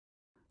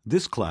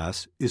This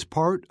class is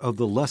part of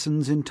the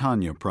Lessons in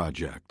Tanya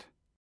project.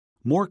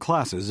 More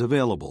classes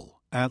available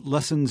at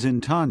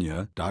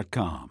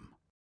lessonsintanya.com.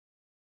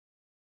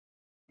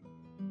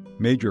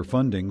 Major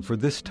funding for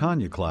this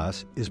Tanya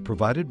class is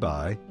provided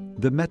by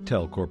the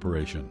Mettel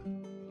Corporation.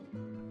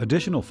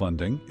 Additional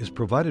funding is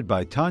provided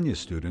by Tanya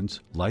students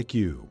like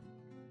you.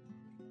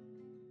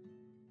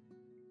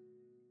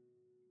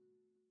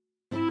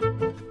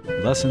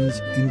 Lessons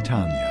in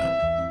Tanya.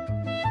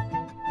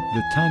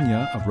 The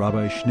Tanya of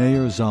Rabbi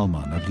Schneur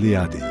Zalman of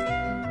Liadi,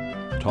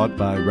 taught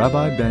by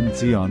Rabbi Ben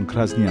Zion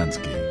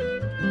Krasniansky.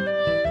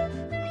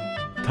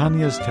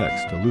 Tanya's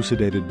text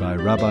elucidated by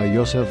Rabbi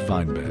Yosef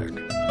Weinberg.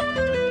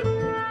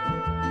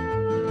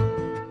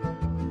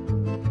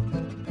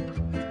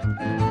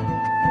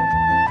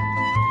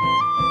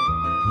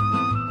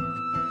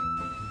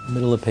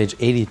 Middle of page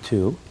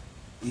 82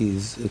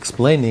 is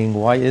explaining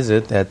why is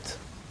it that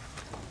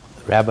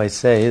rabbis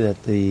say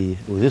that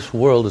this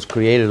world is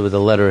created with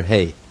the letter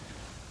Hey.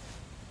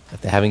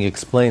 After having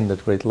explained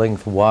at great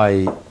length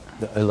why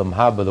the Olam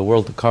Haba, the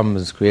world to come,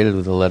 is created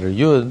with the letter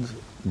Yud,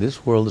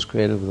 this world is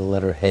created with the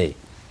letter Hey.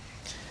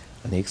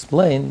 And he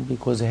explained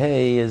because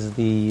Hey is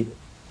the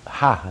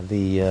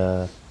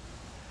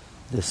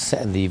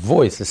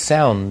voice, the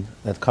sound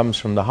that comes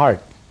from the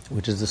heart,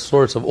 which is the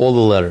source of all the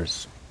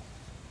letters.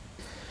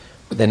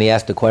 But then he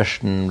asked the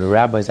question, the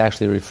rabbi is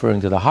actually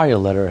referring to the higher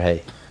letter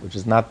Hey, which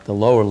is not the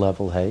lower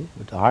level Hey,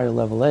 but the higher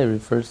level Hey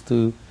refers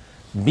to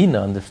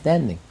Bina,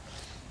 understanding.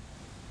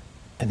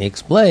 And he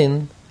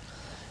explained,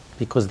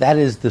 because that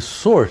is the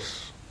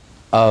source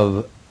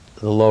of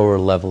the lower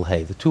level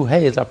Hey. The two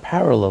Heys are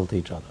parallel to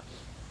each other.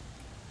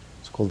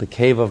 It's called the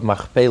cave of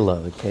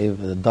Machpelah,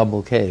 the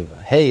double cave.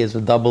 Hey is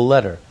a double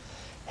letter.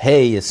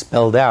 Hey is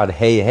spelled out,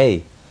 Hey,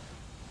 Hey.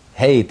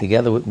 Hey,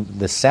 together with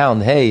the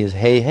sound Hey, is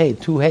Hey, Hey,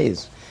 two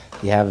Heys.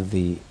 You have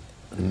the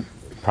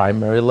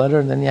primary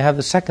letter, and then you have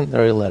the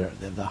secondary letter.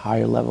 The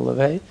higher level of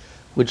Hey,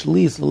 which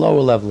leads to the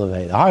lower level of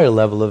Hey. The higher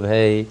level of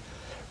Hey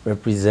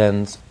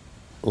represents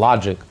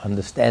logic,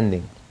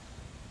 understanding,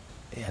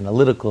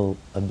 analytical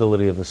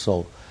ability of the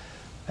soul.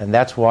 And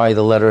that's why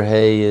the letter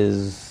Hey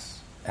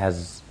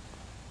has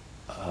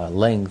a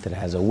length, it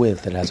has a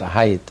width, it has a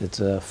height. It's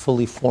a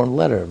fully formed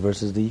letter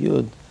versus the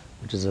Yud,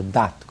 which is a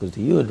dat, because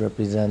the Yud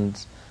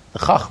represents the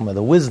Chachma,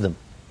 the wisdom,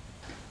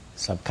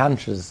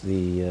 subconscious,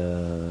 the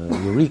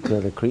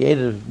eureka, the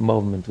creative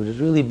moment, which is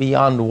really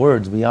beyond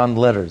words, beyond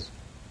letters.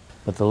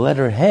 But the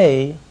letter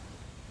Hey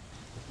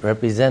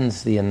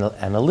represents the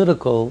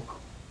analytical,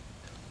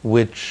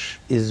 which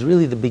is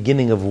really the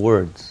beginning of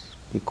words,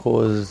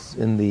 because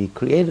in the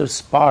creative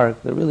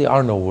spark there really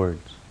are no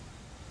words.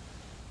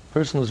 A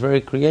person who's very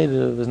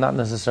creative is not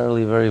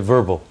necessarily very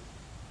verbal.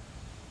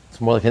 It's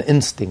more like an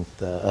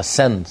instinct, a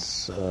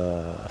sense,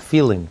 a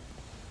feeling,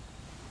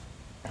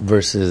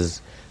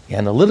 versus the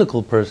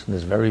analytical person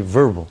is very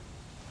verbal,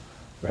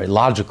 very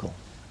logical,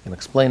 can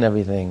explain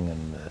everything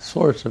and the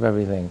source of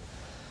everything.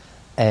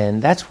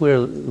 And that's where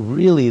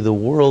really the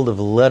world of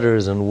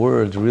letters and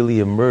words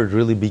really emerge,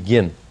 really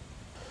begin.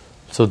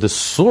 So the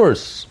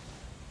source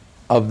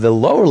of the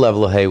lower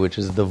level of Hey, which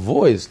is the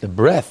voice, the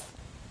breath,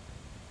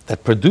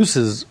 that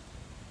produces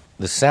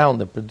the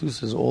sound, that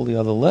produces all the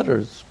other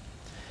letters,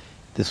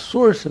 the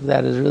source of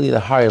that is really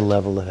the higher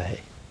level of Hey.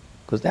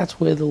 Because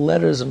that's where the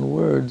letters and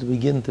words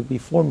begin to be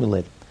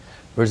formulated.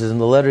 Versus in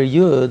the letter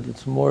Yud,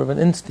 it's more of an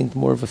instinct,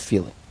 more of a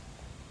feeling.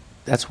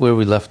 That's where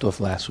we left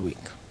off last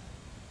week.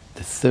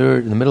 The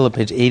third, in the middle of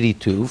page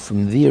 82,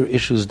 from there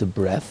issues the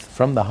breath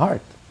from the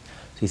heart.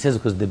 So he says,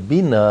 because the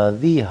Bina,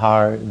 the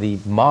heart, the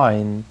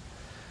mind,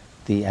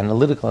 the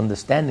analytical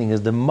understanding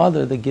is the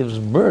mother that gives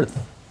birth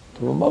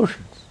to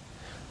emotions.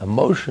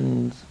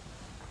 Emotions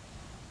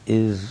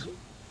is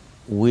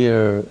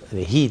where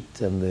the heat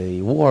and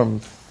the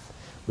warmth,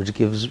 which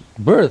gives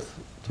birth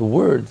to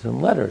words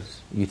and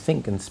letters. You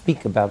think and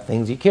speak about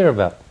things you care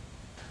about.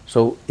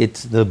 So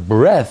it's the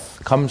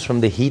breath comes from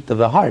the heat of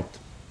the heart.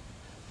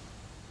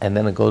 And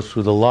then it goes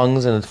through the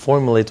lungs and it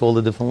formulates all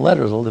the different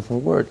letters, all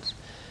different words.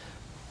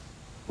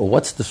 But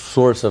what's the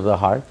source of the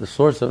heart? The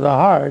source of the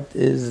heart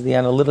is the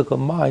analytical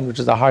mind, which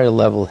is a higher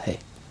level Hey.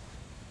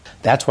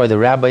 That's why the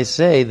rabbis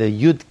say the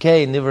Yud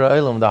Kei Nivra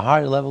Olam, the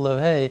higher level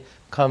of Hey,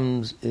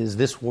 is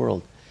this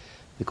world.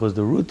 Because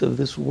the root of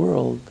this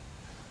world,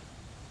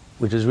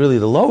 which is really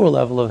the lower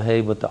level of Hey,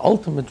 but the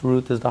ultimate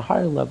root is the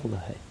higher level of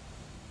Hey.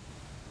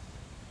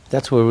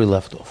 That's where we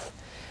left off.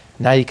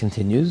 Now he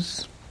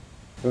continues.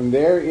 From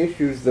there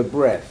issues the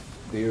breath,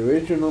 the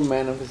original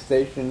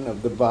manifestation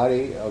of the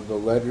body of the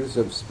letters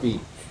of speech,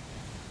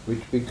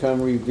 which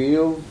become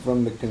revealed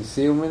from the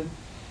concealment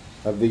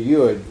of the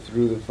Yud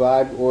through the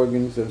 5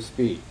 organs of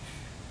speech.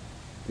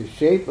 The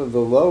shape of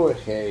the lower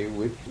Hey,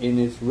 which in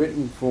its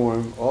written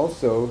form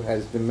also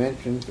has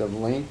dimensions of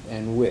length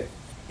and width,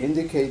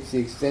 indicates the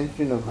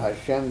extension of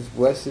Hashem's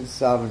blessed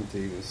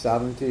sovereignty, the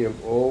sovereignty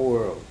of all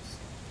worlds,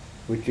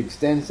 which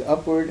extends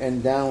upward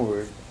and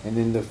downward and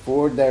in the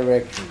 4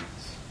 directions.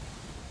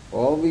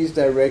 All these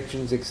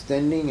directions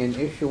extending and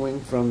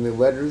issuing from the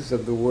letters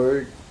of the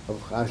word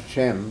of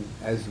Hashem,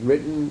 as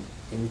written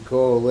in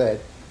Kohelet,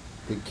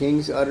 the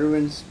king's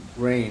utterance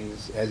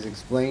reigns, as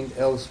explained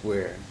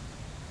elsewhere.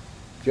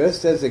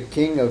 Just as a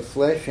king of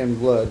flesh and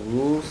blood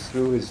rules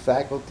through his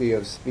faculty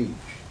of speech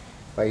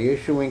by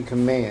issuing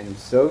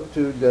commands, so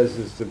too does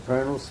the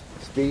supernal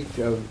speech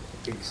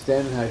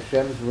extend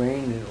Hashem's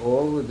reign in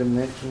all the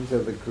dimensions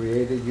of the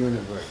created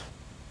universe.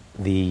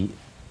 The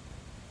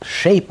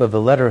shape of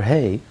the letter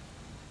Hey,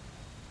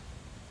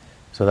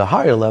 so the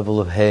higher level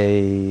of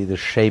Hey, the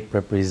shape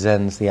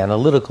represents the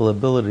analytical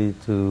ability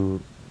to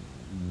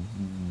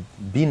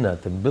bina,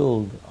 to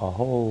build a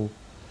whole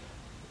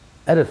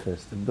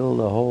edifice, to build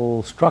a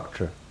whole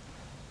structure,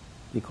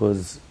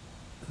 because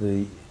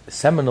the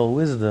seminal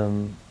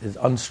wisdom is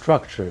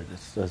unstructured.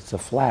 It's a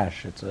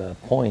flash, it's a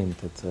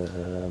point, it's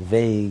a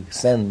vague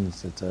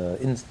sense, it's an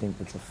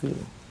instinct, it's a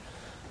feeling,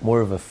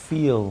 more of a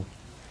feel.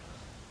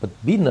 But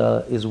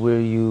bina is where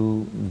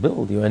you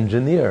build, you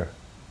engineer,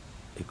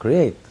 you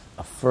create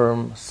a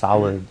firm,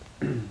 solid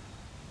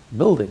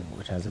building,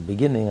 which has a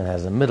beginning and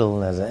has a middle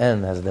and has an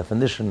end, has a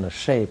definition, a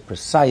shape,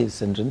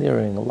 precise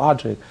engineering,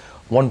 logic.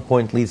 One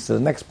point leads to the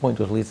next point,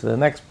 which leads to the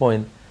next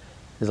point.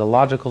 Is a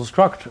logical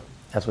structure.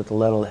 That's what the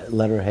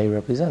letter Hey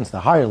represents,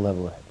 the higher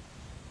level Hey.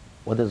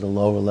 What does the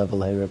lower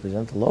level Hey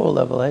represent? The lower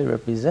level Hey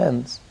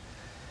represents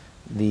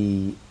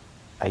the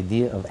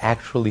idea of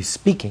actually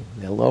speaking.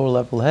 The lower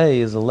level Hey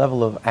is the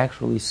level of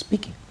actually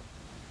speaking.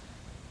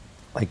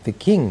 Like the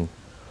king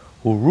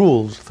who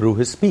rules through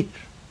his speech.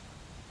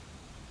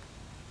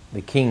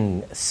 The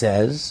king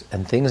says,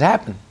 and things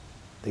happen.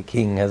 The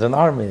king has an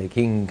army, the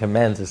king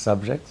commands his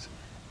subjects,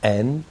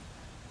 and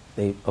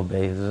they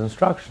obey his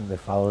instruction, they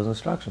follow his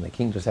instruction. The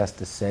king just has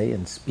to say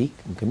and speak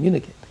and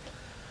communicate.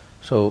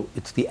 So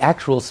it's the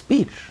actual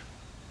speech,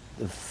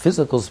 the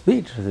physical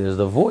speech. There's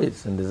the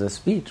voice and there's a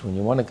speech. When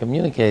you want to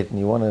communicate and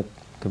you want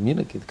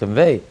to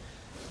convey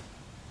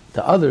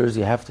to others,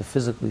 you have to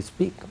physically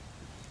speak.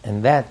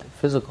 And that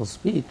physical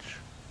speech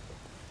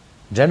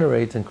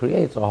generates and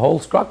creates a whole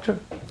structure,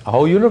 a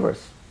whole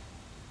universe.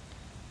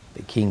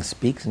 The king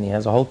speaks and he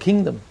has a whole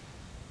kingdom.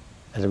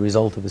 As a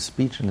result of his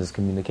speech and his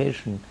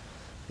communication,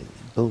 it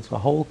builds a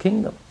whole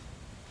kingdom.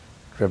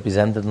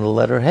 Represented in the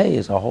letter Hey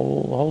is a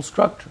whole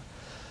structure.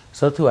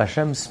 So too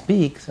Hashem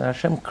speaks and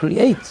Hashem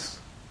creates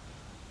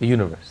the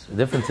universe. The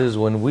difference is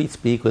when we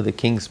speak, when the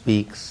king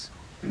speaks,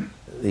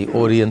 the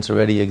audience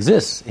already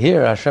exists.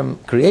 Here Hashem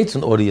creates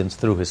an audience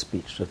through his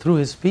speech. So through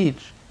his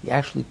speech, he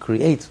actually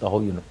creates the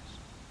whole universe.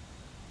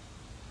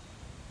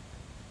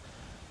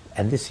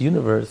 And this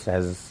universe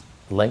has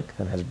length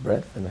and has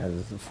breadth and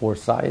has four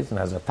sides and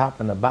has a top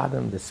and a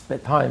bottom, this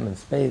time and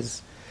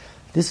space.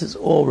 This is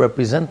all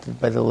represented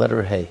by the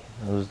letter Hey.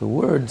 In other words, the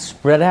words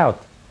spread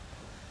out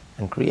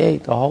and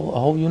create a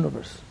whole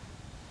universe.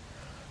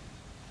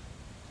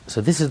 So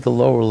this is the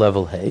lower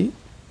level Hey,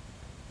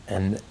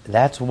 and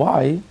that's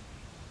why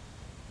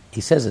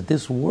he says that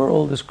this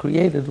world is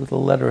created with the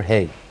letter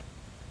Hey.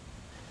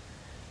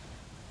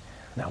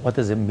 Now, what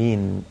does it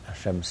mean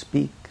Hashem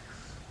speaks?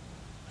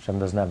 Hashem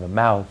doesn't have a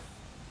mouth.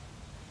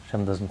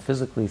 Hashem doesn't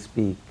physically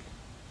speak.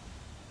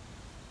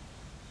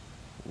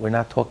 We're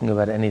not talking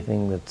about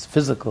anything that's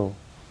physical,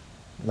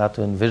 not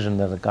to envision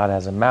that God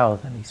has a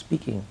mouth and he's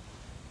speaking.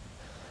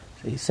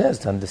 So he says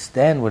to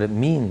understand what it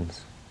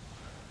means,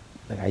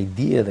 the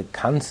idea, the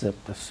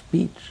concept of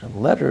speech and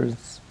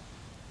letters,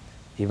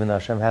 even though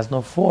Hashem has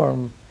no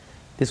form,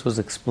 this was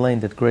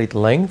explained at great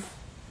length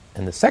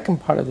in the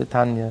second part of the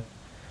Tanya,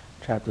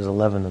 chapters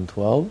 11 and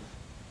 12,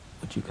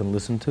 which you can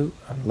listen to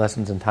on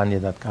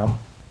lessonsintanya.com.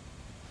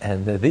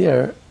 And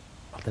there,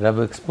 the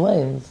Rebbe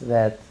explains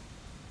that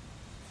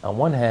on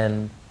one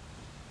hand,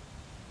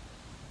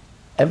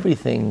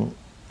 everything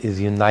is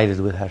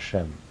united with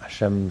Hashem.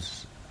 Hashem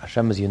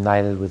is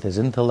united with his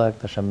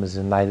intellect. Hashem is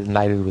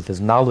united with his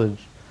knowledge.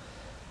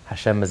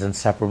 Hashem is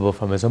inseparable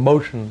from his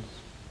emotions.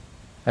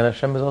 And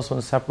Hashem is also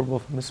inseparable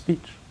from his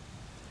speech.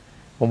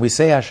 When we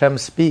say Hashem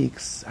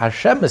speaks,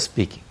 Hashem is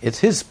speaking. It's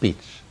his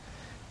speech.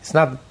 It's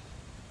not,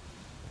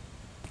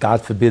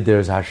 God forbid,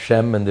 there's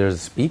Hashem and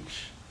there's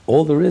speech.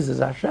 All there is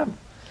Hashem.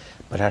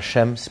 But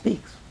Hashem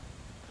speaks.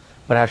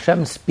 But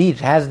Hashem's speech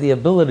has the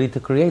ability to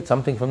create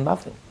something from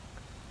nothing.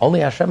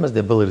 Only Hashem has the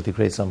ability to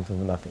create something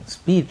from nothing.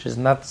 Speech is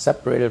not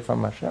separated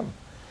from Hashem.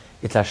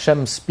 It's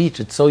Hashem's speech.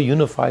 It's so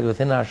unified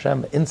within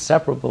Hashem,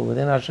 inseparable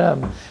within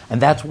Hashem,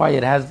 and that's why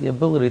it has the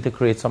ability to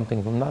create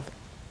something from nothing.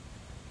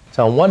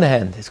 So on one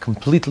hand, it's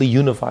completely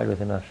unified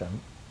within Hashem.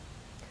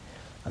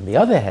 On the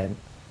other hand,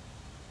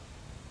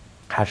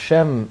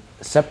 Hashem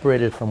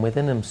separated from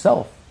within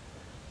himself,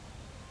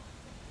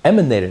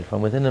 emanated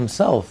from within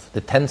himself,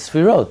 the 10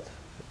 Sfirot,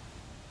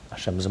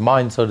 Hashem's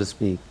mind, so to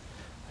speak,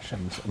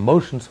 Hashem's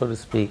emotion, so to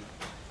speak,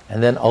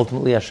 and then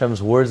ultimately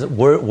Hashem's words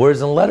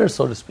and letters,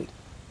 so to speak.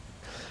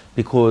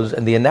 Because,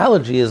 and the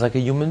analogy is like a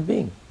human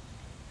being.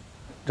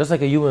 Just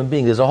like a human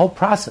being, there's a whole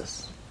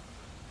process.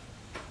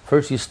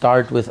 First you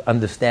start with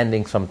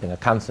understanding something, a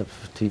concept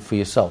for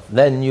yourself.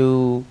 Then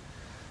you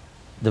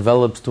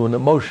develops to an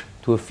emotion,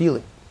 to a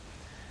feeling.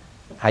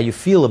 How you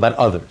feel about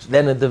others.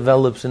 Then it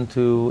develops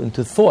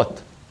into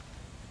thought.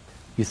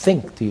 You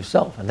think to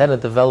yourself, and then it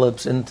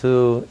develops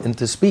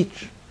into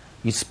speech.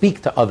 You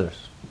speak to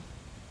others.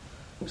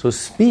 So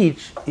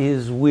speech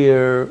is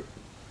where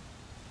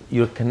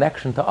your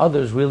connection to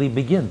others really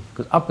begins.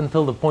 Because up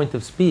until the point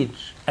of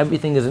speech,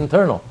 everything is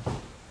internal.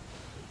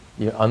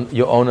 Your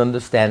own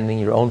understanding,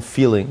 your own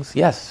feelings.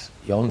 Yes,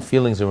 your own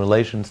feelings in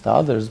relation to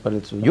others, but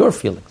it's your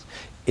feelings.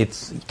 It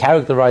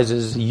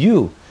characterizes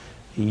you,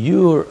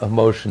 your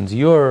emotions,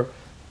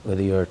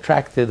 whether you're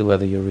attracted,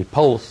 whether you're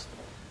repulsed,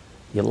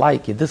 you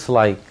like, you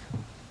dislike.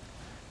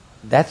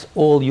 That's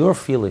all your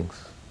feelings.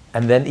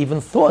 And then even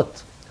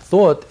thought.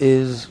 Thought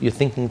is you're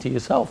thinking to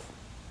yourself.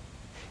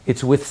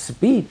 It's with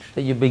speech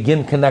that you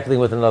begin connecting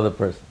with another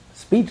person.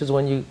 Speech is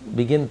when you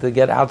begin to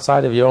get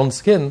outside of your own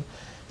skin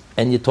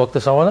and you talk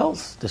to someone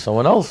else. There's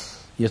someone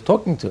else you're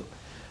talking to.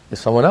 There's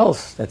someone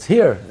else that's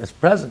here, that's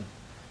present,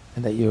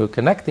 and that you're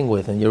connecting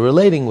with and you're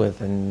relating with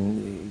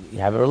and you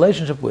have a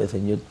relationship with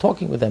and you're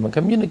talking with them and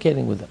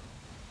communicating with them.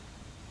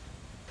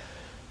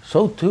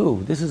 So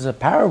too, this is a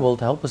parable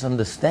to help us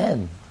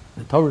understand.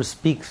 The Torah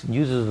speaks and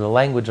uses the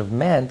language of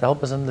man to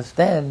help us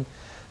understand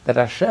that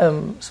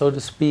Hashem, so to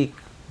speak,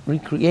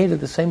 recreated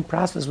the same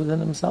process within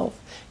himself.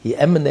 He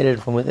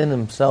emanated from within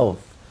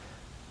himself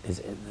his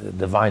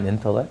divine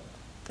intellect.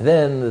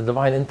 Then the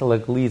divine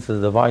intellect leads to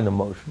the divine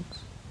emotions.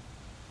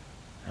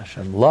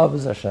 Hashem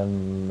loves,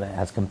 Hashem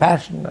has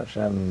compassion,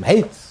 Hashem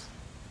hates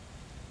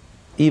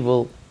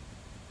evil.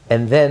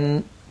 And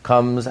then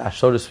comes,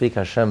 so to speak,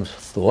 Hashem's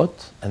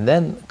thought, and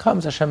then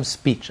comes Hashem's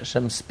speech.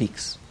 Hashem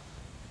speaks.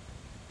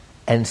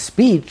 And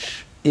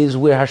speech is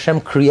where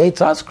Hashem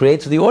creates us,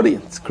 creates the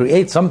audience,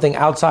 creates something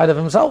outside of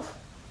himself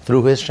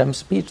through his Hashem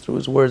speech, through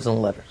his words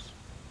and letters.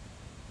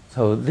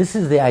 So this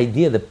is the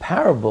idea, the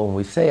parable, when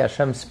we say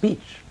Hashem's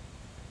speech.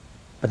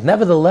 But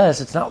nevertheless,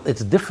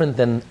 it's different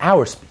than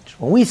our speech.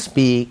 When we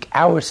speak,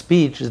 our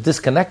speech is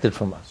disconnected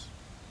from us.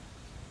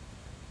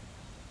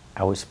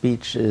 Our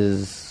speech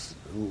is,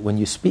 when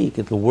you speak,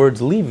 the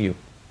words leave you.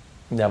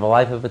 They have a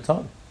life of its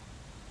own.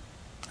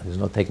 There's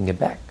no taking it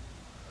back.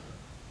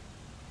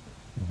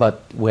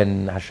 But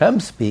when Hashem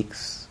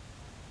speaks,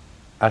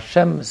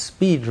 Hashem's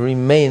speech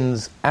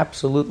remains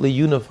absolutely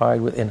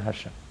unified within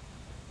Hashem.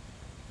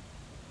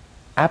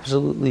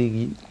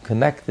 Absolutely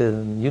connected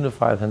and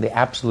unified in the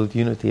absolute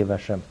unity of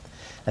Hashem.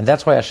 And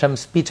that's why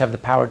Hashem's speech have the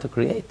power to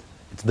create.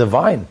 It's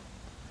divine.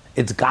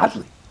 It's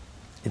godly.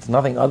 It's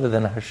nothing other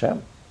than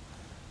Hashem.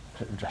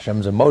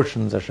 Hashem's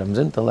emotions, Hashem's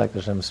intellect,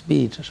 Hashem's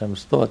speech,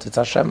 Hashem's thoughts. It's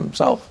Hashem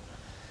himself.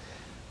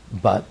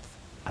 But,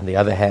 on the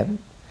other hand,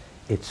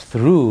 it's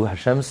through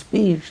Hashem's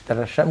speech that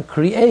Hashem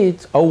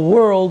creates a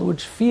world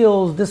which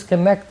feels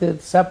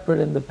disconnected,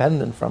 separate,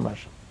 independent from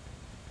Hashem.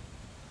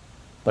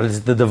 But it's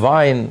the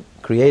divine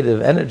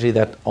creative energy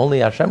that only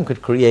Hashem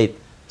could create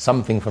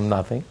something from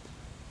nothing.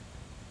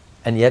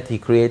 And yet He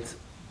creates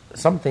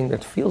something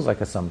that feels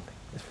like a something.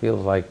 It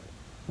feels like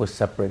we're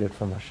separated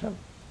from Hashem.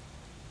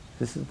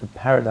 This is the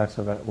paradox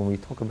of when we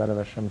talk about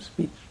Hashem's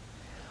speech.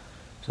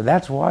 So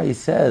that's why He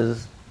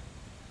says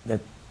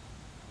that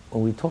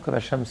when we talk of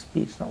Hashem's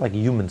speech, it's not like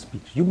human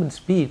speech. Human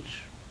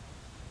speech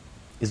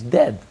is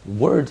dead.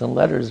 Words and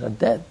letters are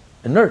dead,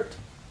 inert.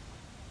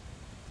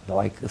 They're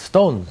like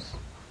stones.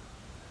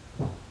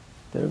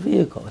 They're a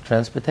vehicle, a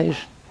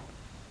transportation,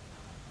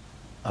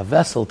 a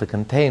vessel to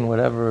contain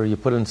whatever you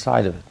put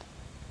inside of it.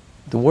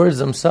 The words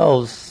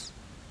themselves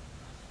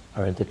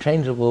are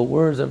interchangeable.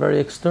 Words are very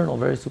external,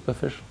 very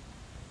superficial.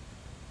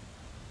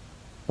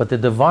 But the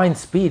divine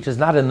speech is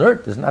not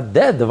inert, it's not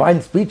dead.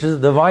 Divine speech is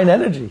divine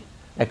energy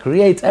that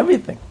creates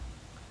everything.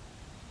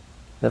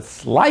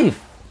 That's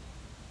life.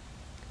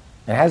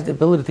 It has the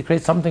ability to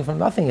create something from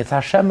nothing. It's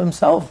Hashem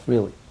himself,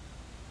 really.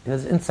 It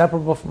is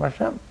inseparable from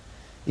Hashem.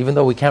 Even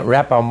though we can't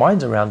wrap our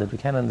minds around it, we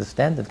can't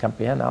understand it,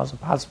 comprehend how is it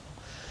possible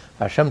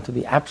for Hashem to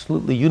be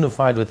absolutely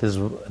unified with His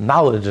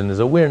knowledge and His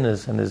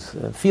awareness and His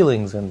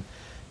feelings and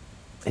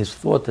His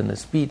thought and His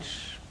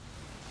speech.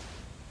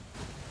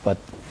 But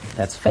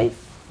that's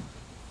faith.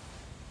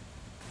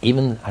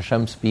 Even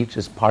Hashem's speech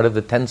is part of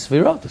the 10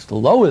 Sfirot. It's the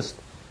lowest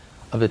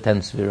of the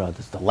 10 Sfirot.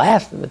 It's the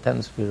last of the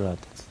 10 Sfirot.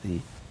 It's the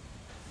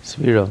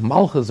Sfirah of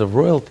Malchus, of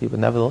royalty, but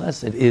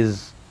nevertheless it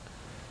is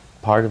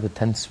part of the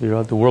 10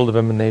 Sfirot, the world of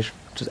emanation,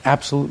 which is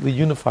absolutely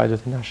unified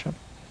within Hashem.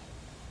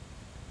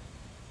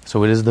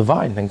 So it is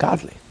divine and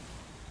godly.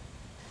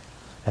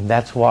 And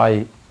that's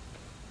why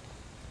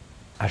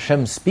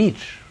Hashem's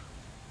speech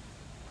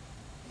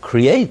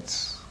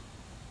creates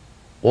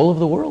all of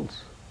the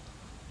worlds,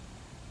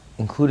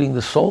 including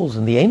the souls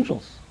and the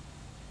angels,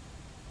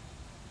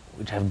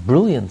 which have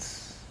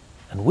brilliance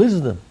and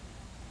wisdom.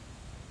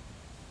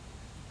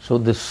 So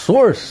the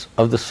source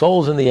of the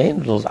souls and the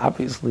angels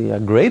obviously are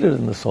greater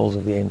than the souls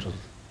of the angels.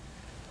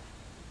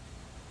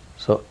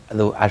 So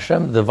the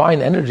Hashem,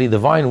 divine energy,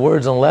 divine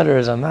words and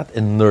letters are not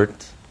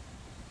inert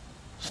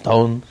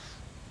stones,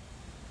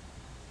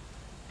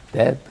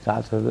 dead,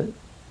 God forbid.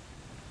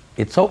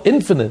 It's so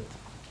infinite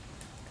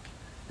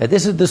that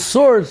this is the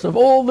source of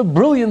all the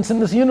brilliance in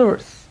this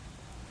universe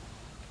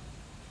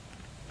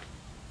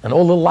and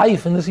all the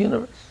life in this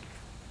universe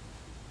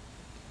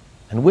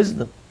and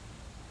wisdom.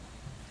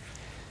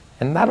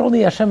 And not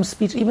only Hashem's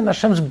speech, even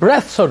Hashem's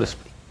breath, so to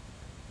speak.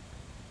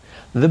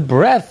 The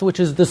breath, which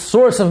is the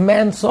source of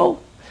man's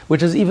soul,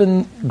 which is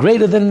even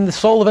greater than the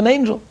soul of an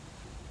angel.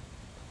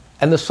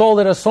 And the soul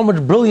that has so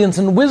much brilliance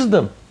and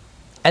wisdom.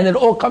 And it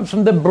all comes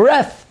from the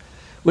breath,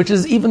 which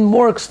is even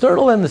more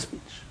external than the speech.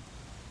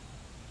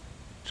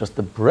 Just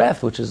the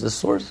breath, which is the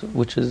source,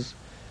 which is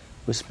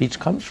where speech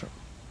comes from.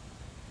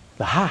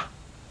 The ha.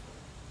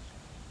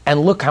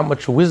 And look how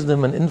much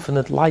wisdom and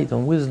infinite light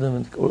and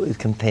wisdom it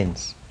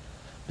contains.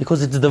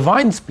 Because it's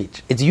divine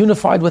speech. It's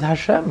unified with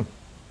Hashem.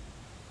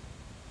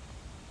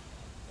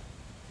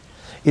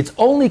 It's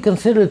only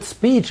considered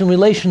speech in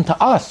relation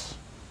to us.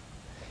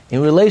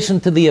 In relation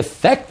to the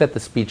effect that the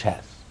speech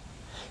has.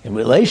 In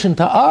relation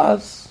to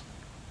us,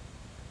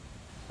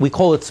 we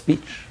call it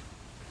speech.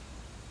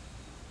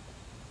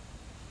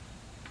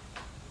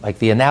 Like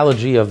the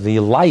analogy of the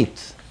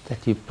light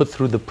that you put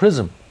through the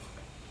prism.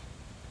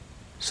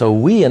 So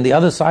we, on the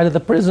other side of the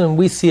prism,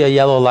 we see a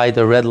yellow light,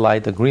 a red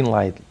light, a green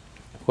light.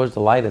 Of course, the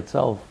light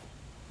itself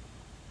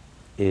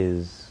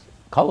is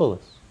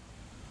colorless.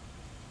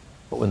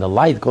 But when the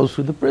light goes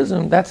through the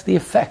prism, that's the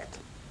effect.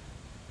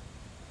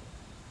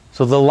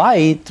 So the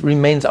light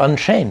remains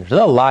unchanged.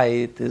 The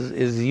light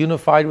is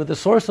unified with the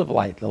source of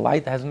light. The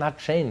light has not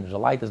changed. The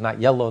light is not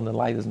yellow, and the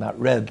light is not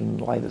red, and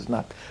the light is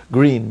not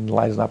green, and the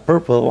light is not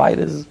purple. The light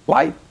is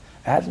light.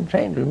 It hasn't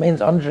changed. It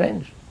remains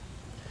unchanged.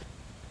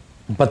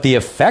 But the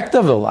effect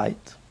of the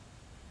light,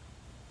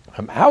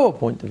 from our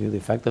point of view, the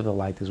effect of the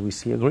light is we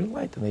see a green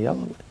light and a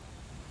yellow light.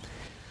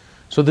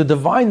 So the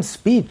divine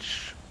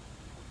speech,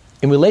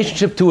 in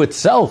relationship to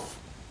itself,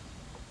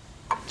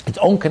 its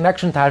own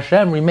connection to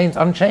Hashem remains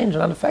unchanged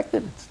and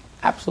unaffected. It's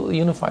absolutely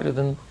unified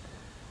within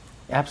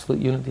the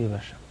absolute unity of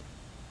Hashem.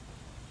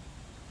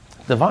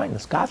 It's divine,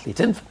 it's godly,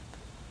 it's infinite.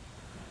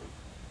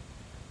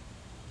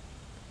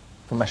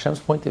 From Hashem's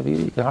point of view,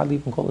 you can hardly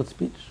even call it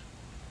speech.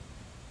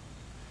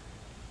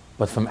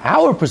 But from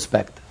our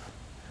perspective,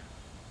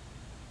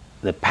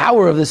 the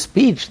power of the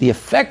speech, the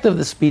effect of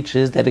the speech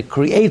is that it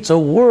creates a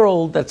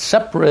world that's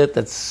separate,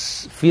 that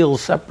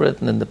feels separate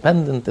and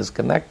independent,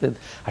 disconnected.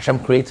 Hashem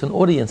creates an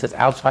audience that's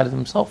outside of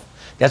himself.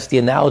 That's the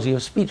analogy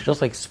of speech.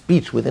 Just like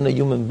speech within a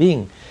human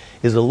being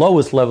is the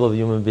lowest level of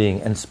human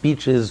being, and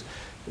speech is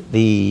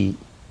the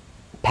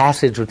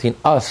passage between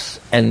us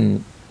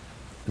and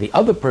the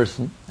other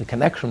person, the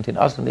connection between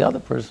us and the other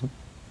person,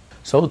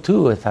 so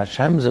too with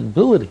Hashem's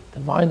ability,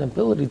 divine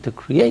ability to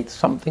create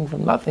something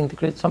from nothing, to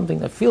create something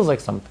that feels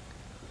like something,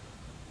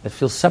 that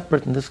feels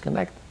separate and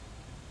disconnected.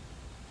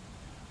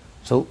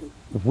 So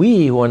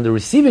we who are on the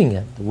receiving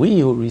end, we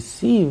who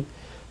receive,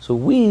 so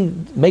we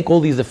make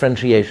all these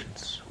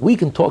differentiations. We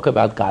can talk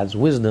about God's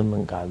wisdom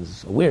and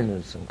God's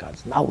awareness and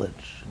God's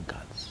knowledge and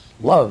God's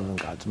love and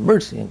God's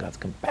mercy and God's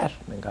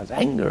compassion and God's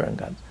anger and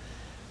God's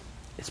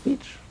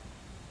speech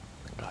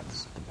and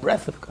God's the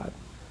breath of God.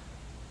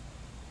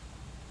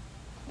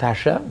 To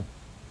Hashem,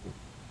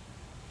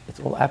 it's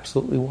all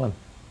absolutely one.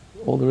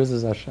 All there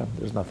is Hashem.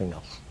 There's nothing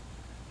else.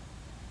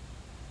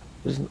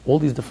 All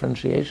these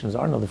differentiations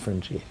are no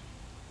differentiation.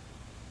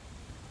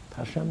 To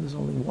Hashem, there's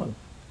only one.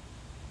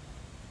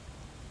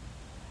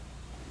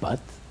 But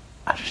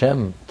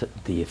Hashem,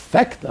 the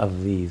effect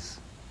of these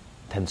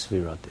 10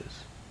 Sfirot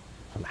is,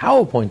 from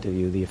our point of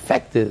view, the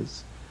effect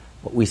is,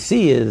 what we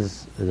see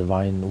is the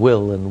divine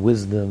will and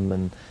wisdom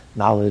and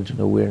knowledge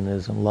and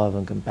awareness and love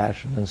and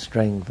compassion and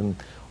strength and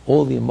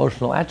all the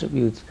emotional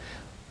attributes,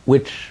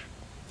 which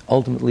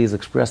ultimately is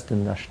expressed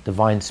in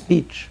divine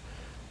speech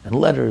and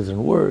letters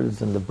and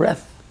words and the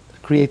breath that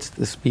creates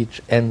the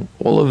speech, and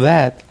all of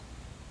that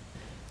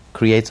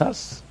creates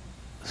us,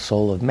 the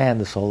soul of man,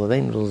 the soul of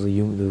angels,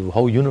 the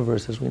whole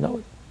universe as we know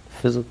it, the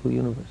physical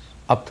universe,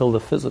 up till the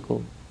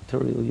physical,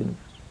 material universe.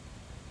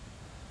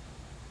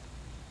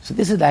 So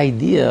this is the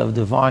idea of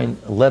divine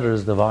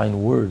letters,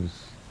 divine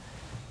words,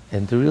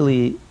 and to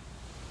really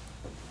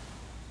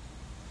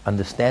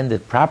understand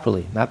it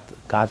properly, not,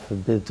 God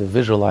forbid, to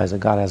visualize that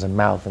God has a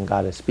mouth and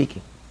God is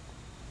speaking.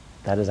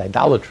 That is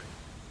idolatry.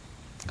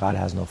 God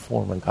has no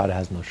form and God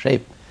has no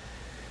shape.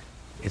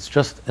 It's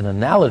just an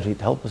analogy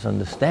to help us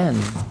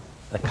understand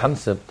the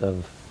concept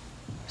of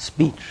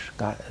speech.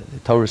 The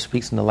Torah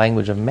speaks in the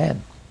language of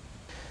man.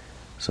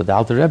 So the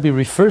Alter Rebbe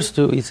refers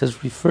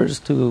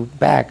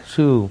back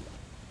to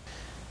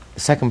the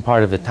second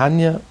part of the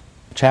Tanya,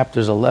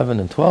 chapters 11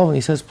 and 12, and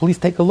he says, please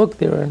take a look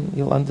there and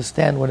you'll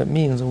understand what it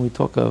means when we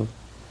talk of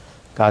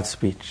God's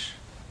speech.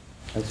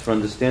 As for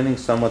understanding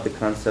somewhat the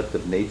concept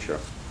of nature,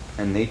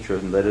 and nature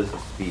in letters of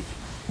speech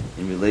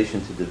in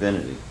relation to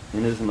divinity,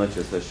 inasmuch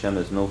as Hashem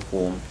has no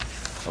form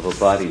of a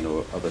body nor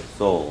of a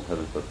soul,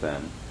 heaven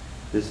forfend,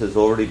 this has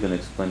already been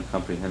explained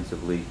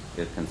comprehensively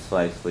yet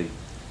concisely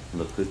in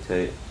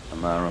Likutei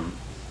Amarim,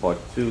 part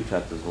 2,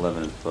 chapters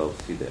 11 and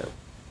 12. See there.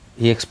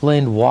 He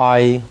explained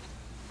why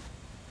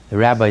the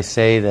rabbis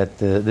say that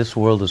this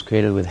world was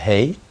created with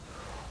hay,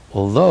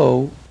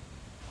 although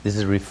this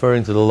is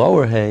referring to the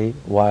lower hay,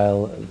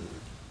 while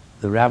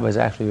the rabbi is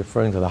actually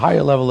referring to the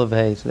higher level of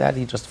hay. So that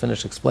he just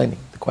finished explaining.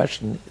 The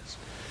question is,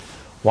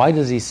 why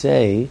does he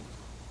say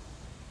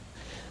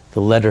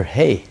the letter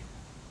Hey,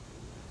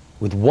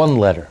 with one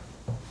letter.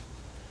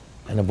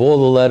 And of all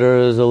the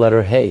letters, the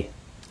letter Hey.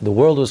 The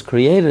world was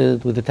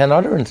created with the 10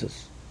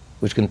 utterances,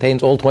 which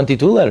contains all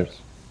 22 letters.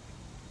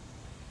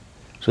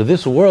 So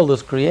this world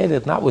was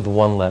created not with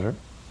one letter.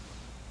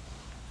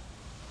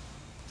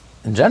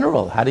 In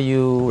general, how do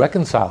you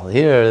reconcile?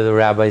 Here the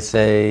rabbis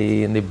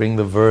say, and they bring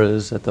the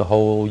verse that the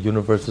whole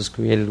universe was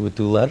created with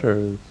 2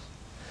 letters.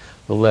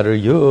 The letter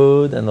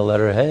Yud and the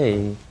letter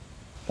Hey.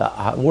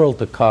 The world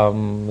to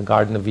come, the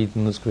Garden of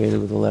Eden was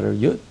created with the letter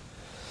Yud.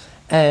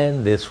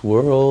 And this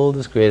world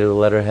is created with the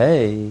letter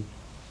Hey.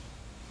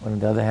 When on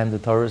the other hand, the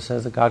Torah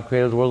says that God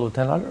created the world with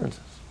 10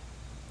 utterances,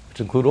 which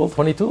include all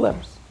 22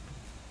 letters.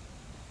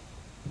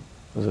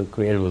 Was it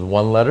created with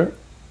one letter?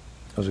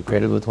 Or was it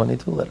created with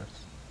 22 letters?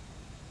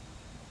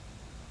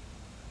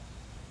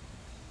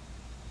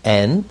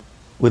 And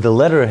with the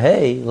letter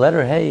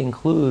Hey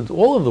includes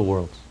all of the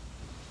worlds,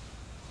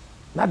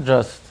 not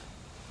just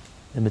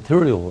the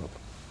material world.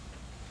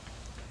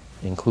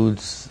 It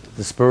includes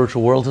the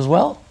spiritual world as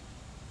well,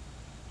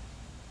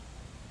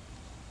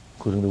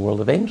 including the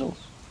world of angels.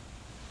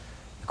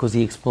 Because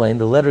he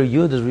explained the letter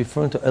Yud is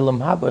referring to Olam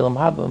Haba. Olam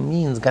Haba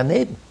means Gan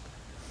Eden,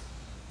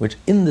 which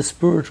in the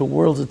spiritual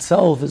worlds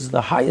itself is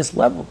the highest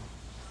level.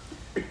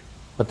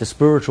 But the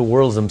spiritual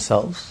worlds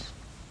themselves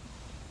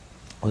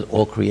was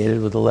all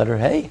created with the letter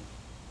Hey.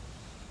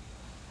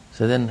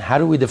 So then how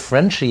do we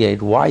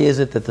differentiate? Why is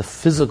it that the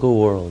physical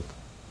world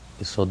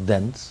is so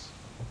dense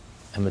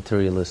and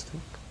materialistic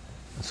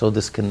and so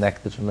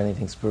disconnected from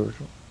anything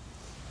spiritual?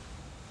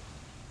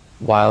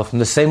 While from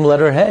the same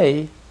letter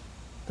Hey,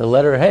 the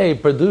letter Hey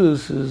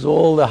produces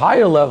all the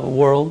higher level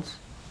worlds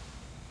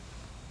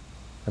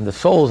and the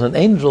souls and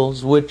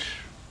angels which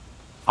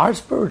are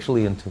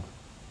spiritually in tune,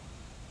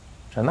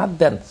 which are not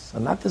dense, are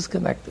not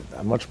disconnected,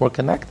 are much more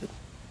connected.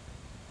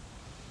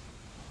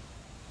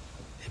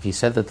 If you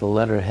said that the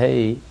letter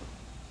Hey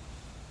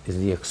is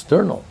the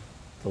external,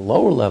 the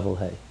lower level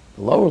Hey,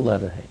 the lower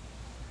letter Hey,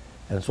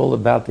 and it's all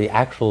about the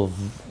actual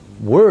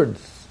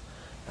words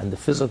and the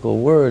physical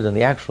words and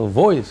the actual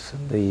voice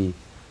and the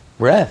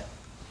breath.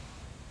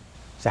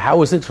 So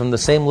how is it from the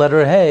same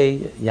letter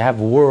Hey, you have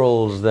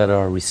worlds that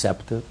are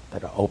receptive,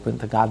 that are open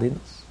to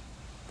godliness,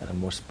 that are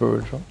more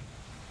spiritual,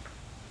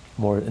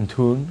 more in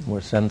tune,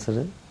 more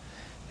sensitive,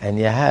 and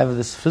you have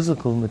this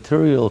physical,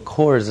 material,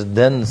 coarse,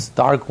 dense,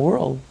 dark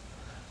world,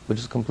 which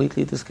is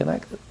completely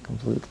disconnected,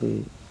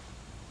 completely.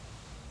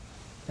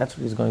 That's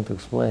what he's going to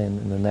explain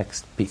in the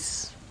next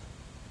piece.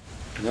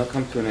 We now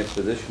come to an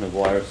exposition of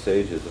why our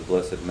sages of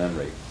blessed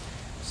memory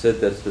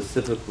said that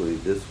specifically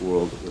this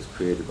world was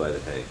created by the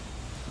Hay.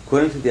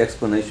 According to the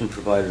explanation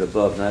provided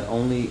above, not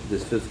only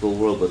this physical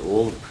world, but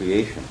all of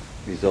creation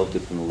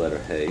resulted from the letter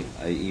Hay,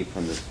 i.e.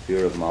 from the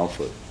sphere of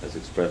Malchut, as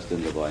expressed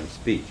in divine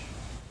speech.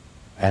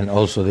 And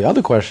also the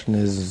other question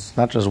is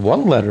not just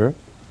one letter,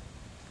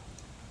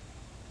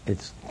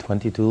 it's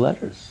 22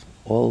 letters,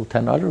 all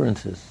 10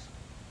 utterances.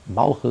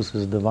 Malchus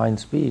is divine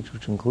speech,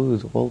 which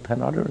includes all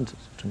 10 utterances,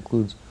 which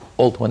includes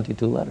all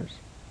 22 letters.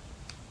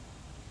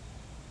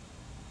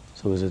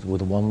 So is it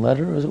with one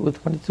letter or is it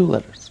with 22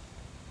 letters?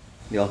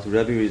 The Alter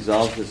Rebbe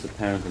resolves this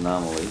apparent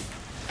anomaly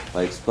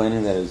by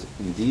explaining that it is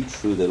indeed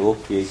true that all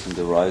creation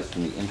derives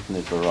from the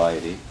infinite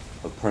variety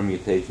of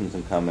permutations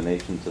and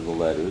combinations of the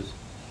letters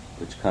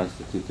which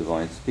constitute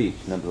divine speech.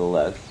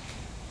 Nevertheless,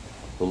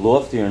 the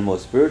loftier and more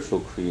spiritual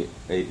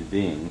created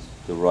beings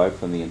derive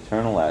from the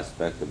internal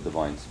aspect of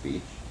divine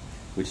speech,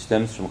 which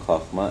stems from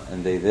Chachma,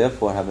 and they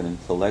therefore have an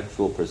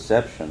intellectual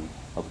perception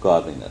of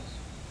godliness.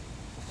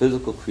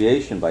 Physical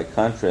creation, by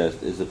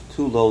contrast, is of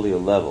too lowly a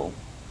level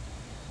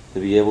to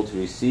be able to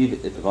receive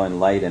its divine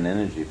light and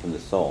energy from the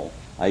soul,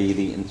 i.e.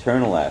 the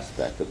internal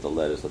aspect of the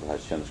letters of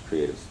Hashem's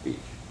creative speech.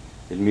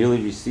 It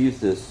merely receives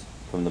this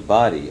from the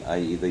body,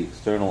 i.e. the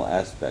external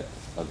aspect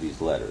of these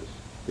letters.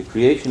 The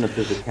creation of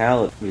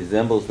physicality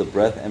resembles the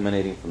breath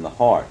emanating from the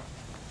heart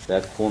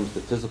that forms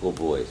the physical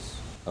voice.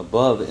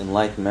 Above, in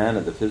like manner,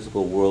 the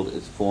physical world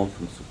is formed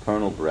from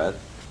supernal breath,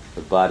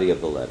 the body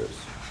of the letters.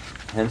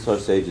 Hence our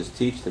sages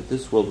teach that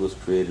this world was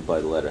created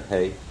by the letter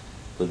Hey,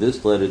 for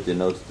this letter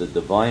denotes the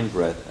divine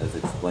breath as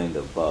explained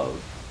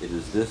above. It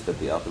is this that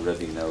the Alter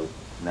Rebbe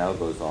now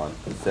goes on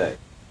to say.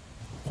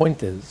 The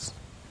point is,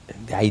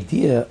 the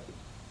idea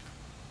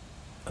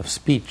of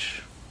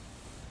speech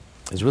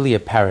is really a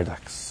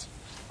paradox.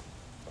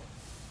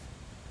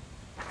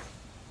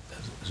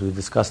 As we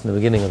discussed in the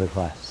beginning of the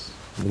class,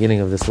 the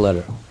beginning of this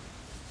letter.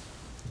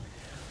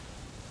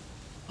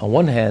 On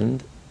one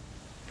hand,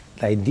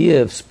 the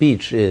idea of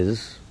speech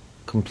is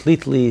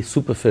completely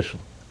superficial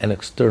and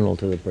external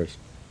to the person.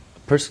 A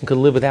person could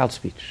live without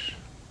speech.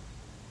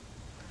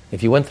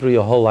 If you went through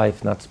your whole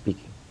life not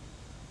speaking,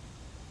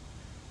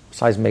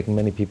 besides making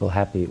many people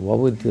happy,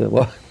 what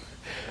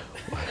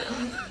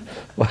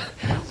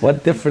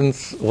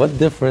difference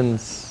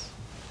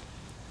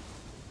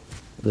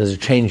does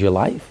it change your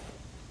life?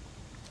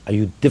 Are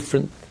you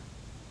different?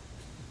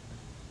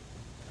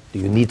 Do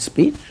you need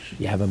speech?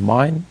 You have a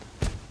mind,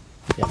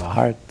 you have a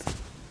heart,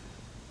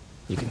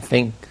 you can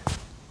think,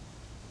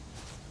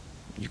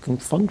 you can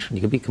function.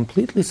 You can be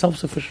completely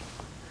self-sufficient.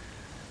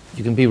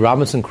 You can be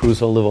Robinson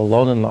Crusoe, live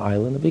alone on the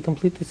island, and be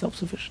completely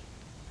self-sufficient.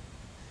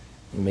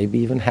 Maybe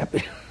even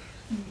happy.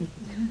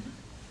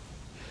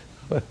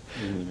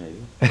 Maybe.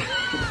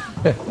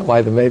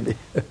 Why the maybe?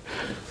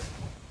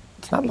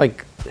 It's not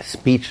like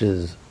speech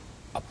is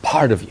a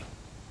part of you.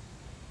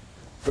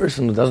 A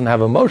person who doesn't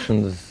have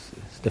emotions is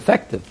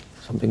defective.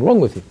 Something wrong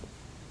with you.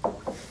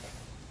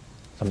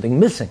 Something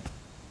missing.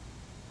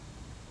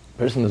 A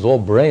person who's all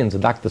brains, a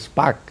Dr.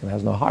 Spock, and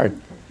has no heart,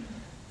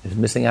 is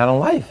missing out on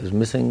life, is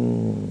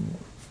missing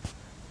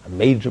a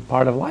major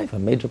part of life. A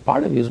major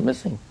part of you is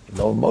missing. You have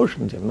no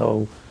emotions, you have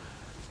no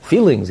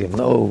feelings, you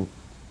don't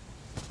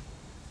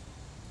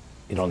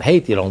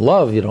hate, you don't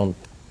love,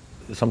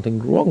 there's something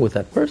wrong with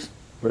that person.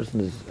 The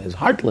person is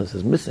heartless,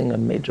 is missing a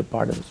major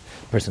part of his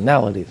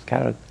personality, his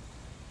character.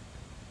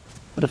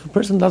 But if a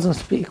person doesn't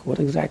speak, what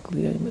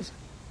exactly are you missing?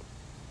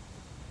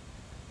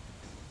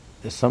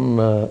 There's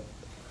some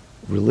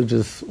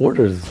religious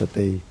orders that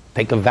they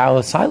take a vow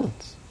of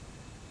silence.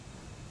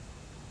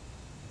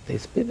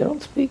 They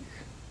don't speak.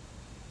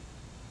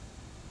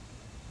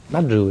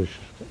 Not Jewish.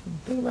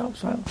 They take a vow of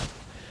silence.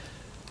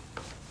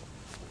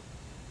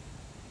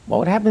 What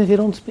would happen if you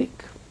don't speak?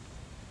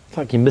 It's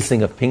like you're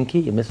missing a pinky,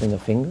 you're missing a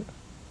finger.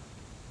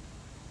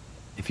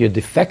 If you're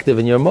defective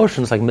in your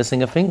emotions, like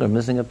missing a finger,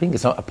 missing a pinky.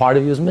 So a part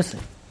of you is missing.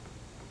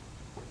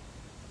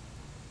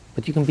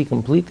 But you can be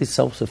completely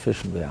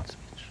self-sufficient without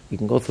speech. You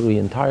can go through your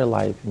entire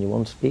life and you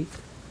won't speak.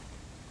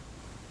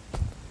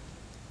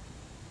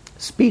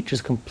 Speech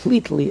is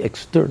completely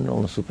external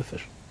and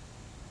superficial.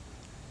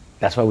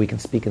 That's why we can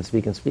speak and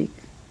speak and speak.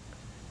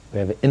 We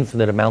have an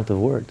infinite amount of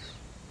words.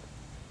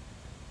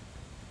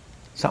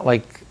 It's not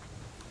like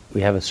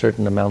we have a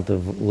certain amount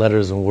of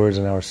letters and words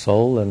in our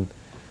soul, and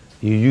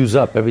you use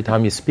up, every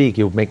time you speak,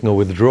 you're making a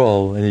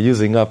withdrawal, and you're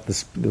using up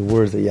the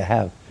words that you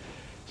have.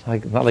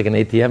 It's not like an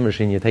ATM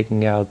machine you're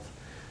taking out,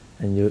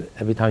 and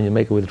every time you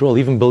make a withdrawal,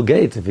 even Bill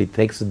Gates, if he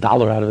takes $1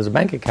 out of his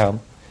bank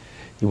account,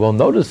 you won't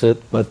notice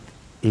it, but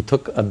he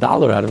took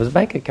 $1 out of his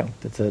bank account.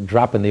 It's a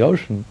drop in the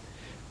ocean,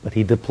 but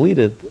he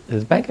depleted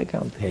his bank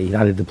account. He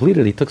not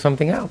depleted, he took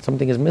something out.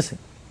 Something is missing.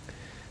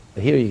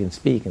 But here you can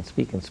speak and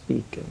speak and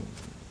speak, and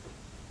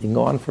you can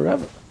go on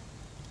forever.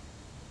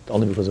 It's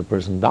only because a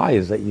person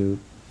dies that you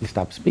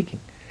stop speaking.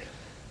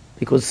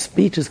 Because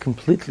speech is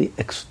completely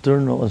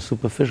external and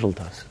superficial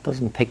to us. It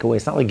doesn't take away.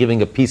 It's not like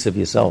giving a piece of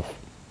yourself.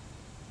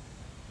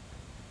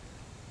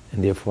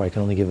 And therefore I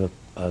can only give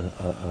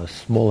a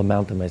small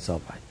amount of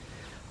myself.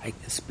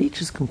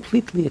 Speech is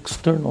completely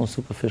external and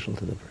superficial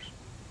to the person.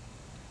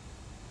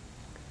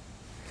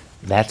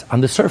 That's on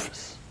the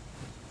surface.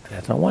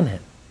 That's on one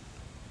hand.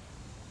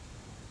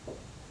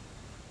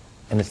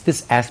 And it's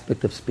this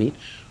aspect of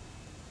speech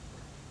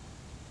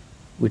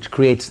which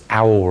creates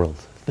our world,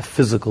 the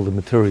physical, the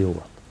material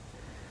world.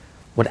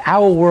 What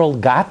our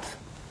world got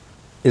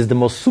is the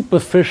most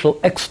superficial,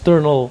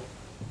 external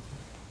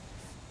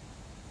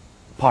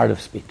part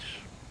of speech.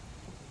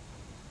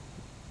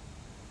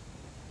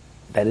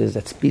 That is,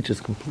 that speech is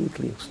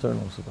completely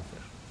external and superficial.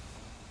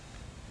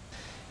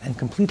 And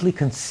completely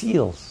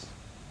conceals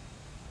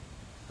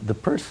the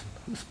person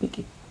who's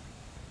speaking.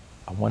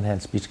 On one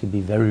hand, speech could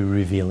be very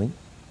revealing.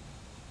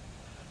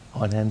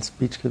 On one hand,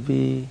 speech could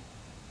be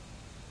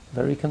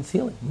very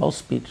concealing. Most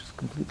speech is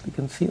completely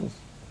conceals.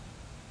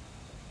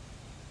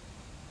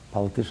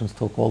 Politicians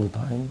talk all the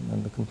time,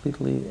 and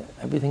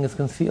everything is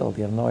concealed.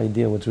 You have no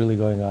idea what's really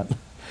going on.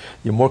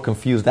 You're more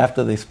confused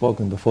after they spoke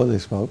than before they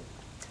spoke.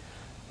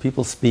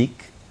 People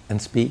speak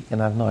and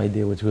have no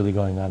idea what's really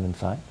going on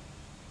inside.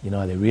 You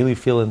know how they really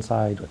feel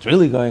inside, what's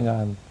really going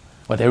on,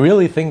 what they're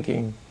really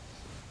thinking.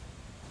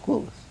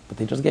 Clueless. But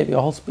they just gave you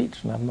a whole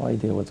speech and have no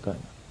idea what's going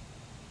on.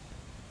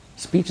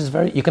 Speech is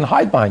you can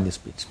hide behind your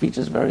speech. Speech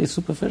is very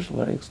superficial,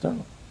 very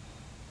external.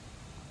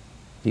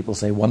 People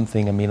say one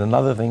thing and mean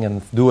another thing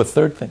and do a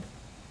third thing.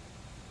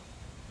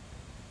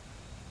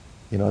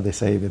 You know, they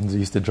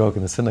used to joke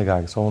in the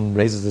synagogue, someone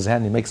raises his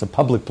hand, he makes a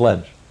public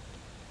pledge.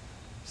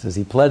 He says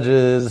he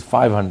pledges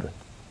 500.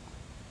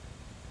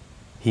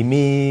 He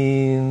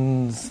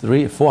means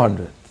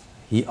 400.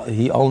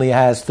 He only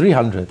has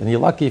 300, and you're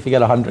lucky if you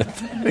get 100.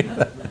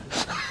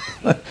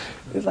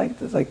 It's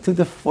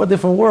like four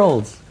different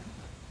worlds.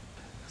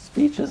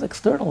 Speech is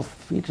external.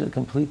 Speech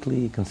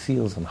completely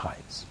conceals and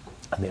hides.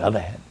 On the other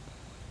hand,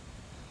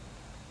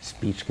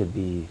 speech could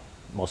be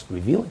most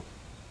revealing.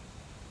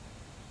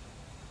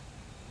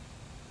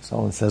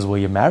 Someone says, "Will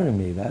you marry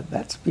me?"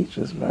 That speech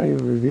is very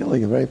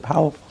revealing and very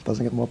powerful. It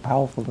doesn't get more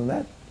powerful than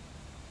that.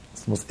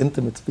 It's the most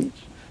intimate speech.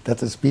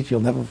 That's a speech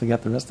you'll never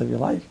forget the rest of your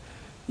life,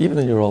 even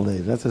in your old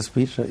age. That's a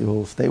speech that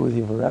will stay with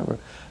you forever,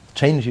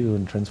 change you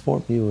and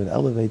transform you and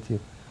elevate you.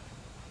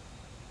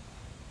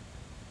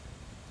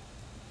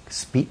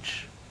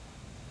 Speech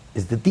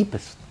is the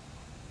deepest,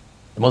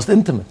 the most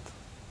intimate,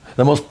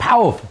 the most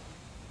powerful.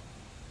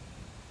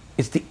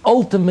 It's the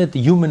ultimate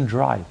human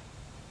drive.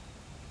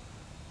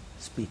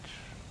 Speech,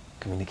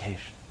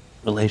 communication,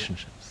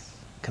 relationships,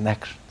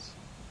 connections.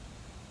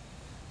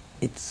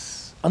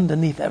 It's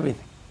underneath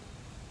everything.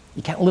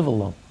 You can't live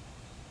alone.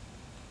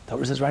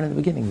 Torah says right in the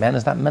beginning, man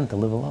is not meant to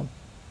live alone.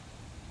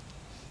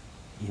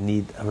 You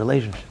need a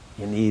relationship.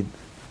 You need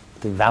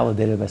to be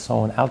validated by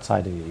someone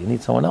outside of you. You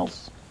need someone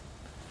else.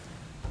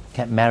 You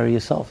can't marry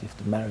yourself. You have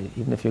to marry,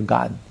 even if you're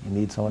God, you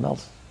need someone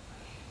else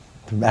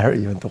to marry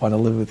you and to want to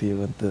live with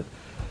you and to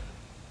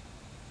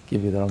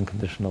give you their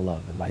unconditional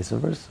love, and vice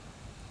versa.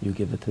 You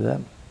give it to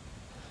them.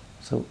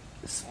 So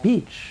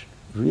speech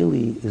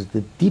really is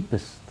the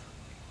deepest,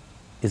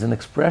 is an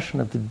expression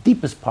of the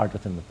deepest part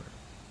within the person.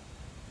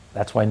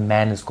 That's why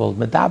man is called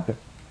medaber.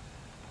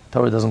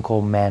 Torah doesn't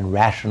call man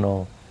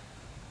rational,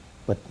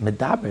 but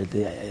medaber,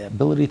 the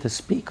ability to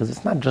speak, because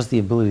it's not just the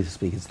ability to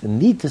speak, it's the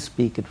need to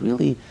speak. It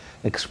really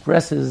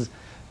expresses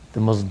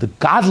the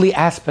godly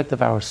aspect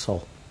of our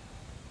soul.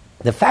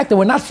 The fact that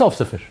we're not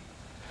self-sufficient,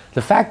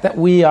 the fact that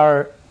we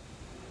have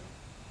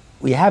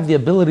the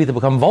ability to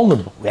become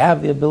vulnerable, we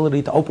have the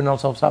ability to open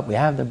ourselves up, we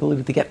have the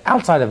ability to get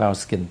outside of our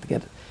skin, to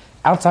get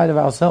outside of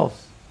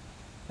ourselves,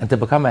 and to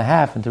become a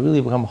half, and to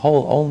really become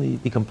whole, only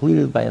be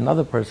completed by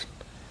another person.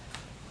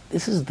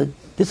 This is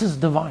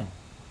divine.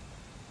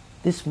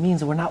 This means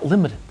that we're not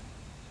limited.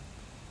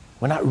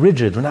 We're not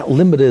rigid, we're not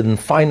limited and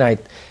finite.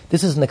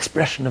 This is an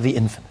expression of the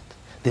infinite,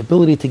 the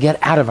ability to get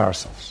out of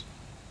ourselves.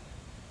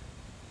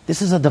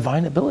 This is a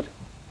divine ability.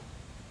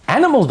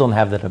 Animals don't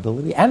have that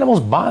ability. Animals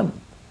bond.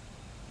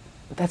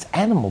 But that's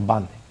animal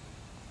bonding.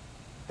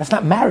 That's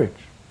not marriage.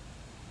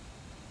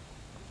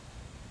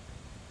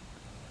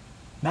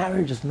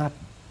 Marriage is not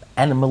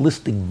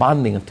animalistic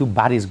bonding of two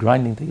bodies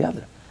grinding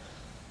together.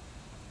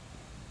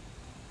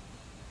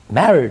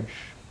 Marriage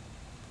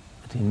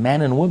between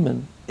man and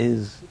woman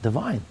is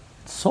divine.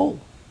 It's soul.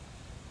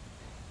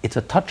 It's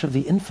a touch of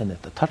the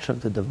infinite, a touch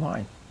of the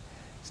divine.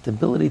 It's the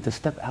ability to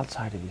step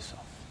outside of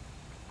yourself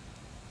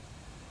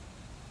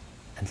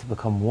and to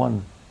become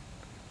one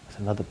with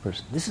another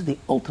person. This is the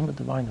ultimate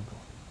divine ability.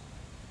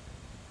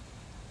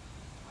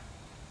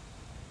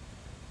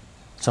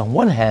 So on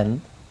one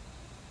hand,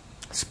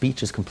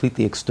 speech is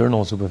completely external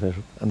and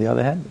superficial. On the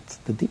other hand, it's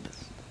the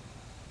deepest.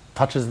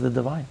 Touches the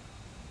divine.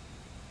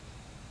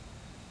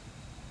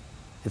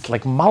 It's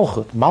like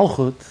Malchut.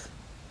 Malchut,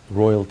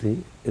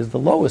 royalty, is the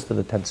lowest of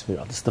the 10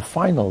 Sefirot. It's the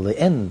final, the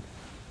end.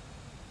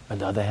 On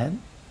the other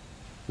hand,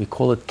 we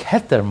call it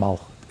Keter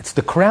Malchut. It's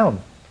the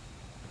crown.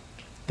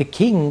 The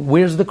king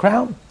wears the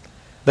crown.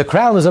 The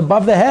crown is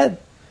above the head.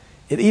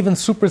 It even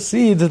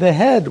supersedes the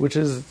head, which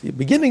is the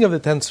beginning of the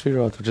 10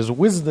 Sefirot, which is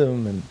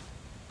wisdom, and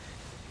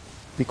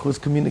because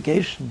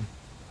communication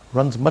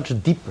runs much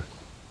deeper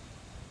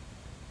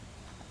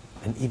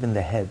than even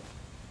the head.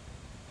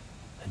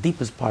 The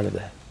deepest part of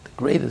the head, the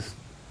greatest,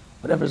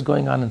 whatever is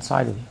going on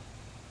inside of you.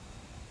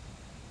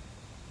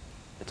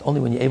 It's only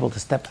when you're able to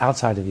step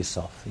outside of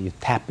yourself, you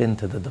tap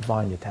into the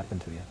divine, you tap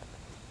into the infinite.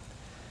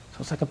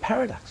 So it's like a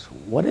paradox.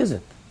 What is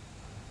it?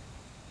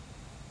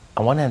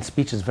 On one hand,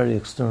 speech is very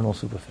external,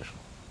 superficial.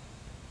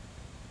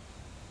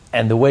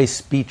 And the way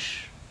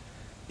speech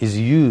is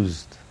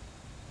used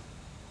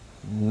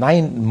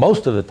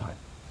most of the time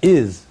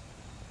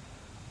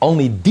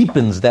only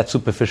deepens that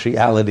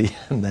superficiality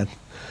and that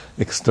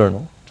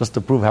external, just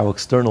to prove how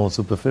external and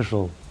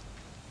superficial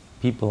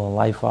people in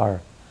life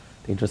are.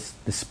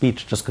 The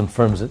speech just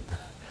confirms it.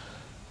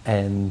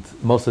 And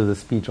most of the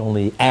speech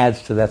only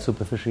adds to that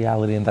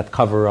superficiality and that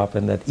cover-up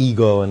and that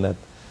ego and that.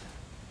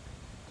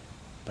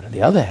 But on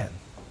the other hand,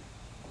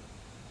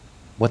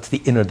 what's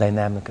the inner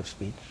dynamic of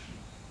speech?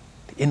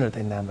 The inner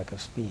dynamic of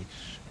speech,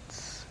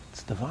 it's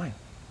divine.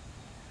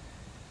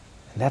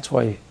 And that's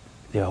why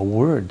there are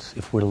words,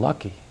 if we're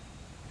lucky,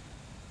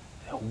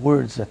 there are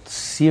words that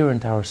sear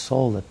into our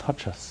soul, that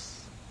touch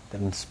us,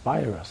 that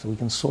inspire us, so we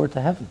can soar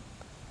to heaven.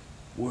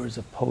 Words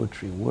of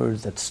poetry,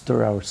 words that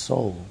stir our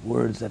soul,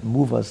 words that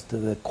move us to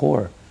the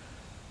core.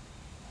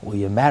 Will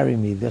you marry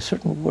me? There are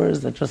certain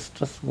words that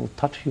just will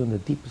touch you in the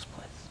deepest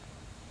place.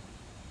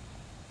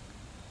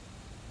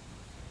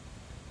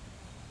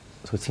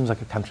 So it seems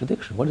like a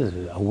contradiction. What is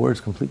it? Are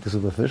words completely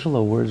superficial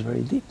or words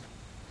very deep?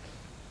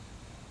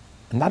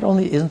 And not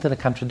only isn't it a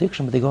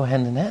contradiction, but they go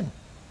hand in hand.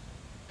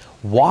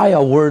 Why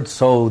are words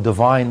so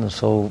divine and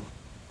so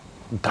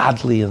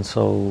godly and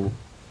so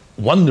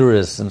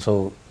wondrous and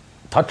so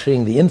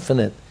touching the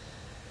infinite?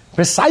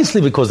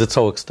 Precisely because it's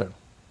so external.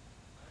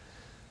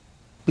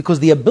 Because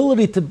the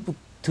ability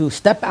to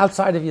step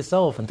outside of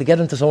yourself and to get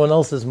into someone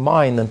else's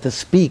mind and to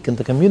speak and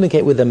to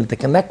communicate with them and to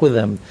connect with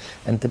them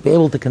and to be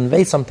able to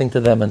convey something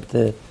to them and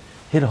to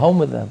hit home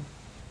with them,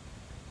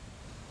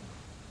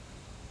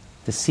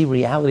 to see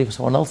reality from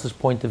someone else's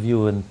point of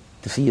view and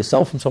to see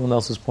yourself from someone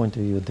else's point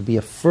of view and to be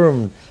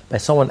affirmed by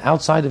someone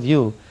outside of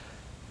you,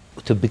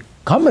 to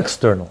become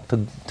external,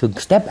 to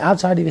step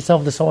outside of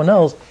yourself to someone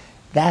else,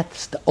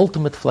 that's the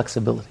ultimate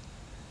flexibility.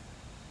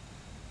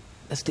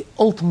 That's the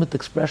ultimate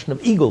expression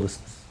of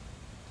egolessness.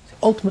 It's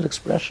the ultimate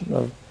expression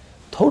of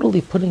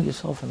totally putting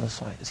yourself on the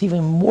side. It's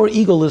even more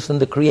egoless than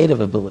the creative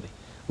ability,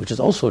 which is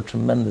also a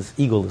tremendous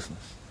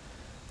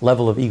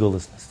level of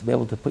egolessness, to be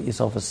able to put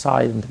yourself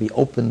aside and to be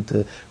open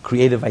to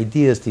creative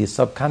ideas, to your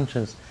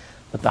subconscious.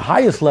 But the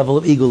highest level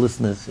of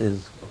egolessness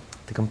is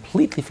to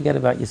completely forget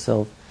about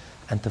yourself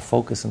and to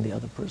focus on the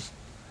other person.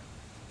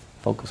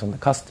 Focus on the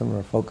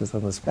customer, focus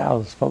on the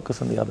spouse,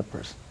 focus on the other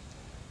person.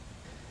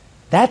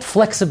 That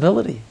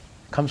flexibility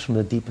comes from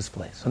the deepest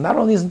place. So not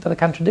only isn't it a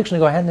contradiction, they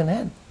go hand in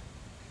hand.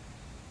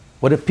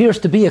 What appears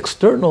to be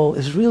external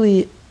is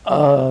really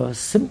a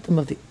symptom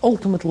of the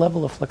ultimate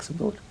level of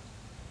flexibility.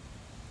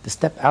 To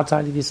step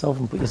outside of yourself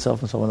and put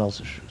yourself in someone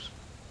else's shoes.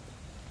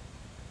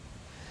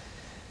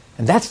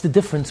 And that's the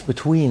difference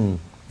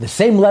between the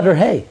same letter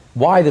Hey.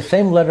 Why the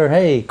same letter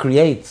Hey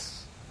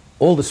creates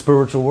all the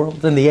spiritual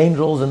worlds and the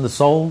angels and the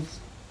souls.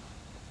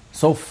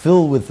 So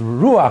filled with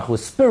ruach,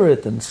 with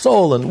spirit and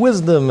soul and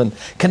wisdom and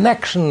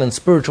connection and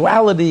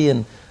spirituality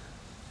and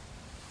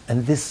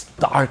this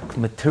dark,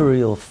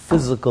 material,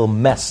 physical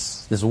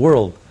mess, this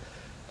world,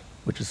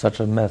 which is such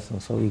a mess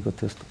and so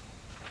egotistic.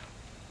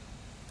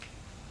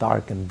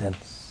 Dark and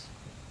dense,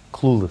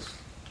 clueless.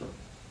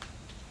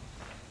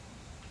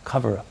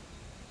 Cover up.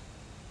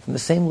 From the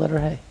same letter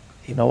Hey.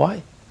 You know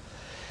why?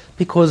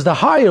 Because the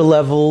higher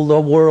level, the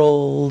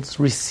worlds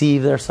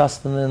receive their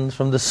sustenance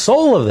from the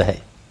soul of the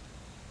Hey.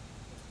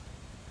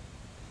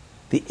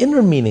 The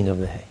inner meaning of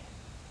the Hey.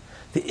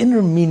 The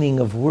inner meaning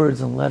of words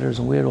and letters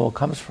and where it all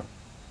comes from.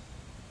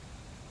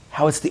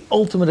 How it's the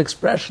ultimate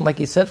expression, like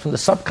he said, from the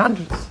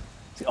subconscious.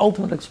 It's the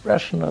ultimate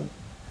expression of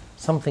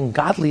something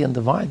godly and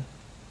divine.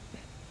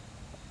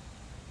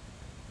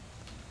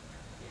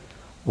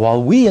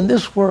 While we in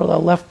this world are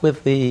left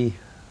with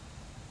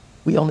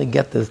we only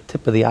get the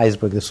tip of the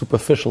iceberg, the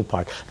superficial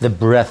part, the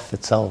breath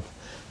itself,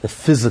 the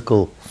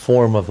physical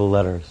form of the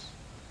letters.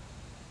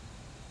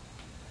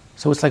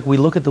 So it's like we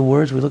look at the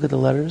words, we look at the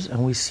letters,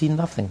 and we see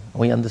nothing,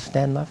 we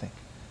understand nothing.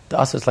 To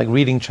us it's like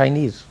reading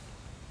Chinese.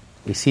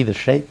 We see the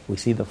shape, we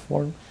see the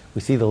form,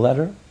 we see the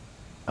letter,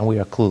 and we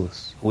are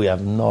clueless. We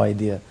have no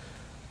idea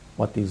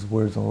what these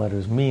words and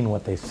letters mean,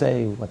 what they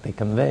say, what they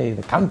convey,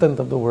 the content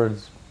of the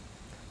words.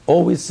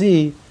 All we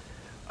see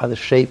are the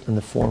shape and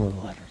the form of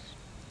the letters.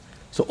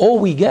 So all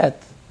we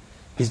get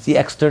is the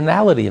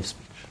externality of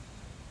speech.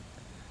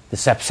 The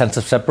sense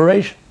of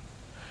separation,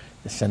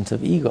 the sense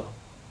of ego,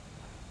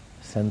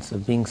 the sense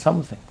of being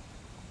something,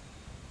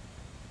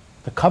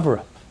 the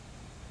cover-up.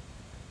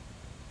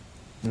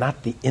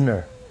 Not the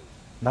inner,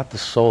 not the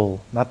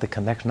soul, not the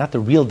connection, not the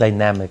real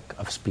dynamic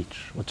of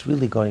speech, what's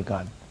really going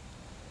on.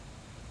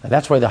 And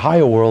that's why the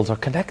higher worlds are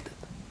connected.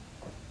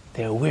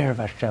 They're aware of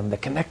Hashem, they're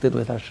connected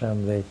with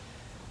Hashem,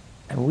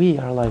 and we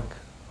are like,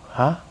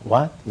 huh?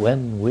 What?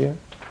 When? Where?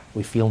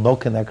 We feel no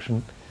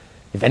connection.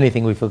 If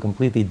anything, we feel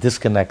completely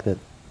disconnected.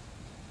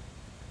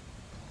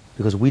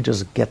 Because we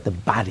just get the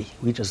body,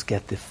 we just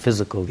get the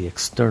physical, the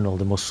external,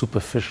 the most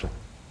superficial.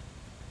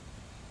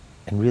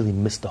 And really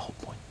miss the whole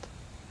point.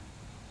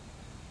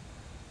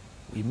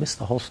 We miss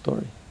the whole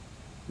story.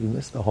 We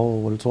miss the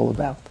whole, what it's all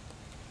about.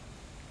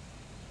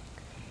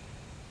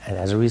 And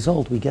as a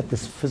result, we get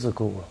this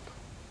physical world,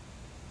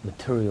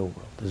 material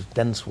world, this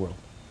dense world,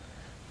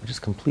 which is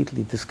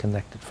completely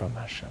disconnected from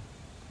Hashem,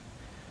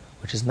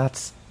 which is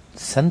not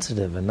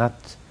sensitive and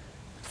not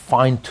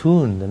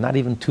fine-tuned and not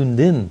even tuned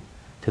in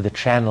to the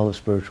channel of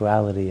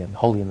spirituality and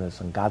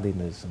holiness and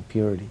godliness and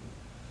purity.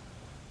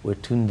 We're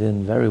tuned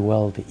in very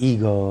well to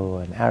ego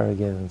and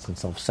arrogance and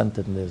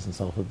self-centeredness and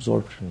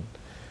self-absorption.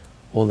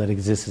 All that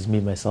exists is me,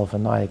 myself,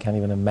 and I. I can't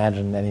even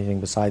imagine anything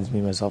besides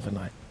me, myself, and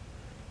I.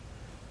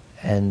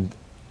 And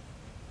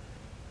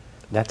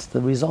that's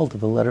the result of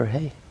the letter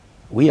Hey.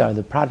 We are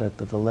the product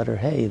of the letter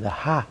Hey, the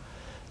Ha,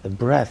 the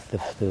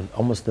breath,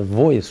 almost the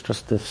voice,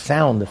 just the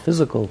sound, the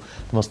physical,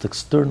 the most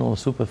external and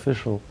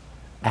superficial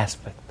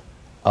aspect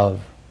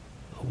of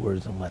the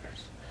words and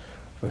letters.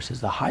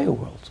 Versus the higher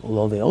worlds,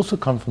 although they also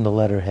come from the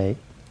letter Hey,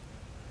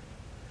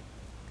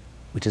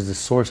 which is the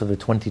source of the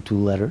 22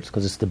 letters,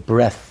 because it's the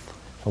breath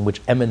from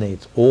which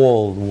emanates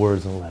all the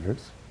words and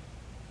letters.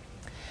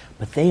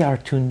 But they are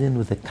tuned in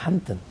with the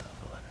content of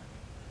the letter.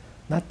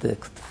 Not the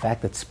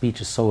fact that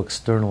speech is so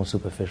external and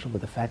superficial,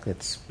 but the fact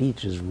that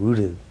speech is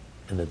rooted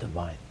in the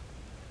divine.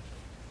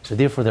 So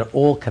therefore they're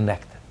all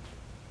connected.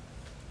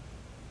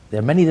 There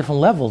are many different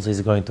levels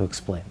he's going to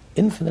explain.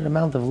 Infinite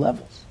amount of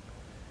levels.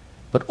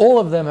 But all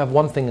of them have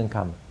one thing in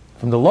common.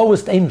 From the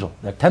lowest angel,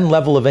 there are 10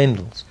 levels of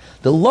angels.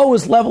 The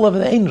lowest level of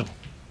an angel.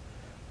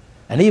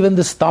 And even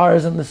the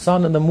stars and the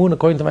sun and the moon,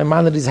 according to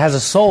Maimonides, has a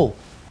soul.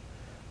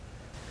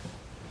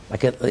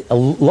 Like a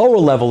lower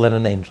level than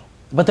an angel.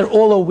 But they're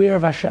all aware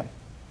of Hashem.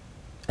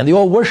 And they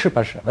all worship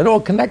Hashem. They're all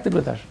connected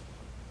with Hashem.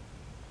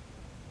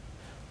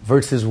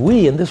 Versus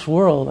we in this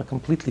world are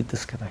completely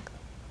disconnected.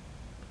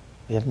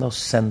 We have no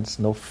sense,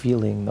 no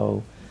feeling,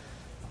 no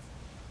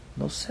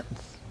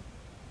sense.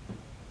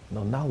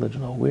 No knowledge,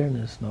 no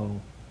awareness,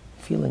 no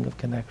feeling of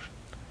connection.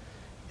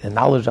 The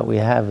knowledge that we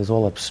have is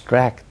all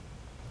abstract.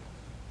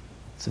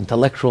 It's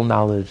intellectual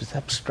knowledge, it's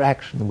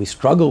abstraction. We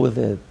struggle with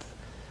it.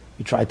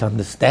 We try to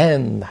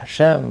understand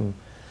Hashem,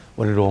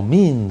 what it all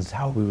means,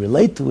 how we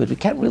relate to it. We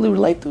can't really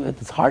relate to it.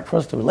 It's hard for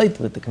us to relate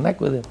to it, to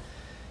connect with it.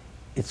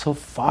 It's so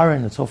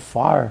foreign, it's so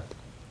far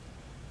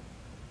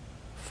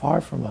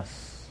from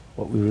us.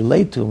 What we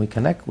relate to and we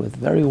connect with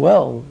very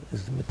well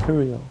is the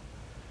material,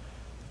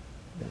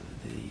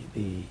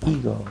 the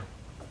ego,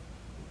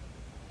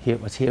 here,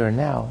 what's here and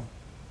now.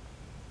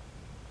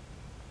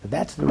 But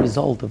that's the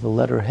result of the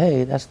letter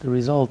Hey, that's the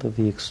result of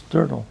the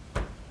external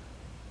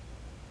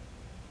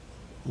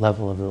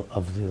level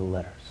of the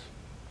letters.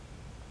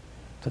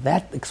 So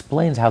that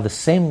explains how the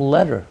same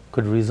letter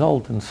could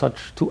result in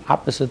such two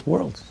opposite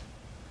worlds.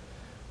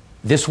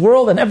 This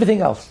world and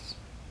everything else,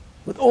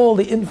 with all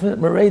the infinite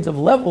myriads of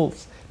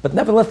levels, but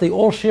nevertheless they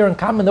all share in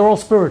common, they're all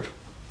spiritual.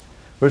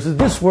 Versus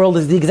this world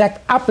is the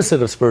exact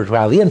opposite of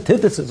spirituality, the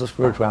antithesis of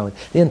spirituality,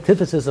 the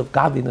antithesis of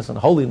godliness and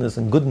holiness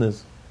and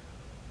goodness.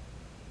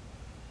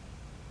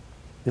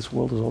 This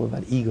world is all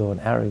about ego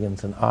and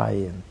arrogance and I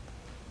and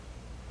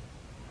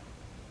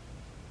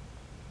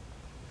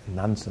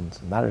nonsense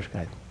and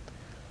narishkeit.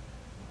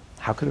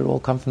 How could it all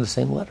come from the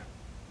same letter?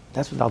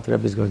 That's what Alter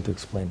Rebbe is going to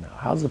explain now.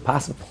 How is it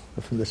possible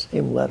that from the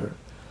same letter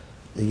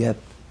you get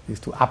these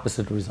two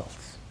opposite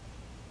results?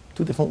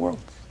 Two different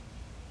worlds.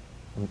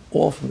 And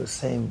all from the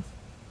same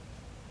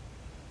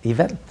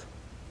event.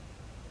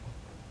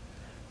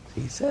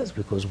 So he says,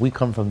 because we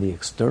come from the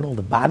external,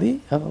 the body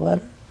of a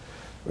letter,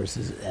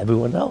 versus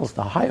everyone else,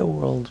 the higher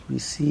world,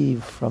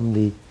 receive from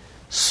the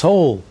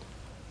soul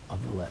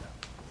of the letter.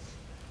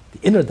 The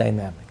inner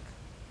dynamic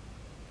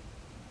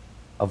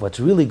of what's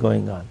really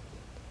going on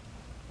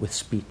with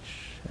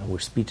speech, and where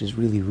speech is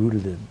really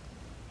rooted in,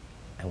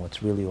 and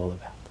what's really all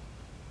about.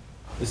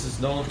 This is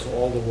known to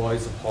all the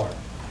wise of heart.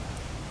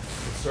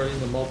 Concerning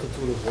the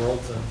multitude of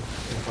worlds and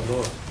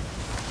Chalot,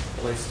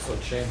 places or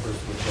chambers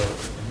which are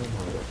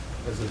enumerated,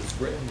 as it is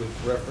written with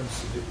reference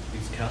to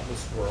these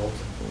countless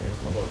worlds and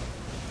Chalot.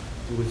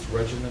 Do its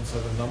regiments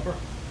have a number?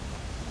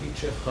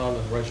 Each echal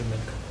and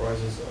regiment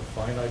comprises a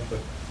finite but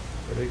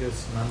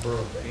prodigious number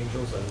of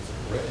angels, as is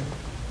written.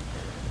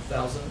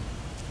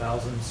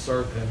 1,000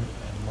 serve him,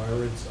 and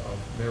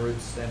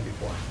myriads stand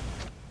before him.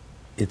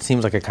 It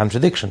seems like a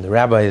contradiction. The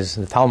rabbis,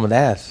 the Talmud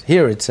asks,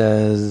 here it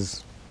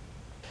says,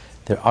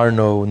 there's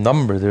no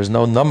number.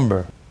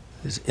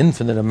 There's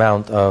infinite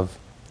amount of,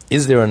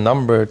 is there a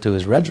number to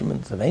his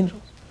regiments of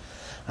angels?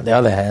 On the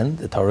other hand,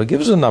 the Torah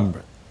gives a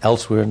number.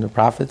 Elsewhere in the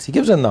prophets, he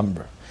gives a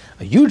number,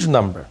 a huge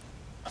number,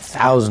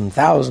 1,000,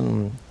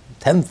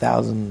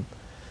 10,000,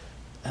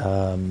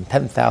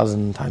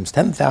 10,000 times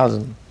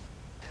 10,000,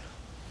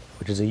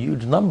 which is a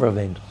huge number of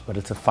angels, but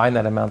it's a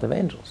finite amount of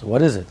angels. So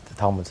what is it? The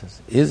Talmud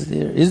says,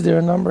 is there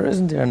a number?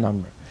 Isn't there a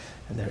number?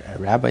 And the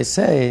rabbis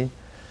say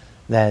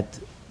that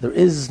there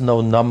is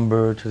no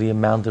number to the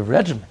amount of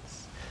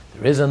regiments.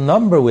 There is a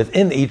number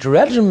within each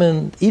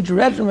regiment. Each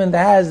regiment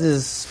has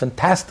this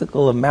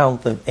fantastical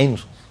amount of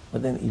angels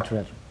within each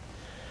regiment.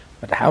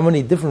 But how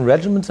many different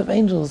regiments of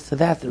angels? To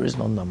that there is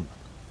no number.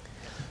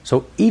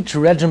 So each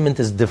regiment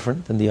is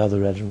different than the other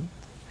regiment.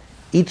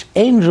 Each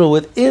angel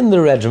within the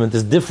regiment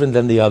is different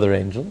than the other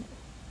angel.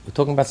 We're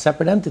talking about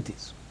separate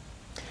entities.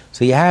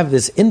 So you have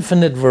this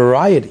infinite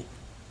variety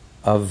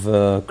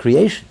of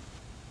creation.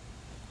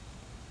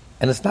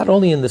 And it's not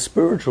only in the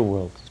spiritual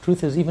world. The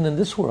truth is, even in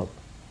this world,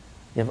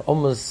 you have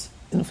almost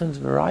infinite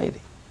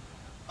variety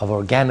of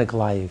organic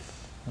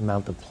life,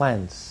 amount of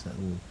plants,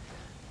 and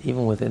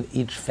even within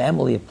each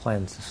family of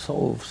plants,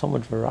 so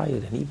much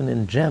variety, and even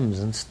in gems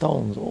and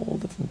stones, all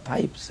different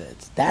types.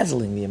 It's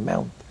dazzling the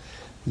amount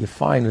you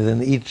find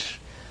within each,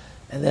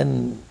 and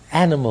then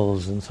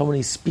animals and so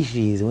many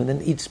species, and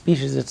within each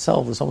species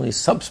itself there's so many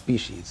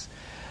subspecies.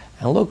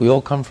 And look, we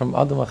all come from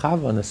Adam and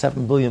Chava, and there's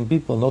 7 billion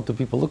people. Not two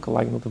people look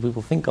alike, not two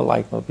people think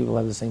alike, not people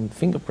have the same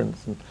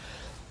fingerprints. And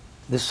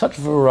there's such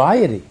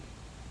variety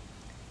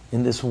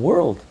in this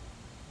world.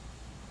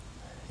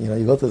 You know,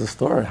 you go to the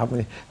store, how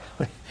many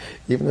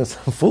even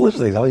some foolish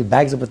things, how many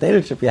bags of potato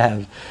chip you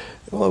have.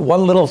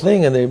 One little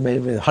thing, and they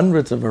made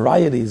hundreds of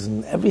varieties,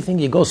 and everything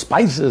you go,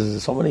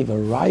 spices, so many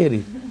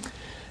varieties.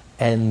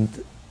 And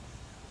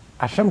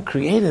Hashem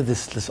created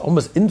this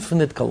almost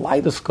infinite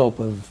kaleidoscope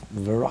of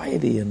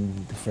variety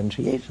and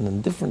differentiation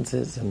and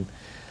differences and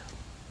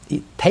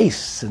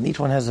tastes, and each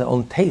one has their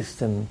own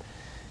taste, and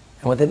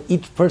within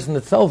each person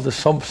itself there's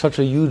such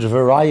a huge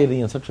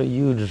variety and such a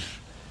huge,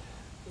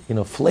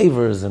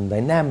 flavors and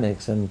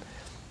dynamics. And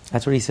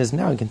that's what he says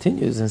now. He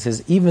continues and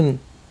says, even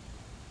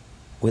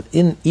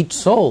within each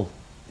soul,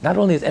 not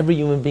only is every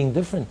human being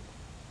different,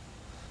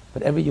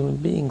 but every human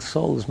being's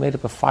soul is made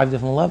up of 5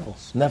 different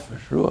levels.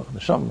 Nefesh, Ruach,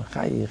 Neshama,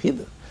 Chai,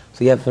 Yechidah.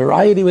 So you have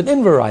variety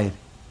within variety.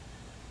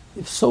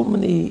 You have so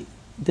many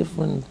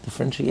different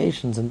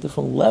differentiations and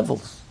different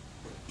levels.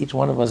 Each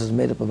one of us is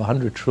made up of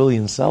 100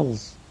 trillion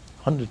cells,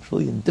 100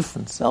 trillion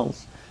different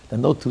cells. There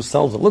are no 2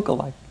 cells that look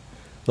alike,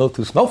 no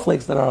 2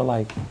 snowflakes that are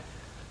alike.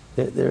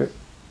 There's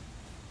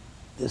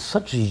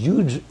such a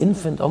huge,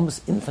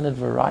 almost infinite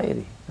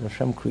variety that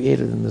Hashem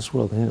created in this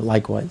world. And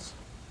likewise,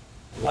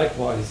 like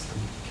the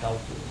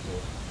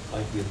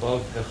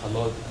above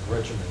echalot and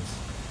regiments,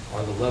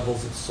 are the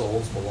levels of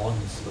souls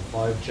belonging to the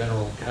 5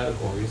 general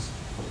categories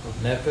of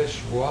nefesh,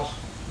 ruach,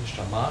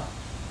 neshama,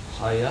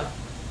 chaya,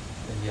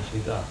 and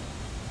yechidah.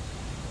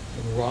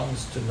 And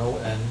runs to no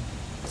end,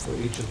 for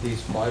each of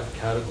these 5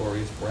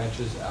 categories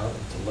branches out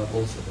into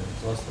levels of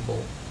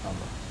inexhaustible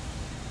number.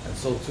 And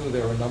so too,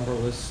 there are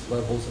numberless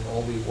levels in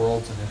all the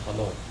worlds and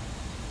echalot.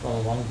 From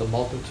among the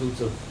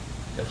multitudes of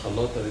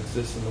echalot that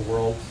exist in the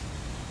worlds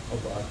of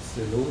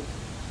Atzilut,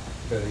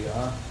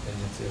 Beriah, and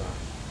Yetzirah.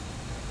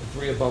 The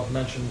three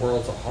above-mentioned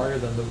worlds are higher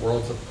than the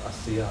worlds of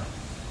Asiyah,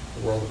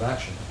 the world of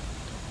action,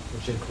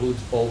 which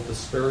includes both the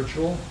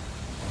spiritual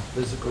and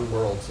physical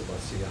worlds of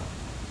Asiyah.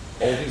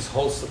 All these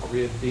hosts of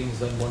created beings,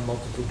 then one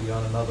multitude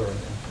beyond another, and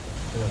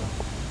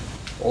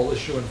all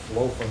issue and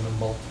flow from the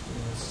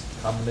multitudinous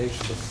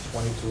combinations of the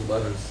 22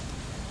 letters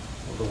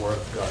of the Word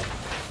of God.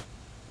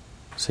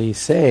 So he's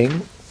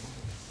saying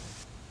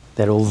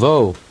that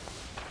although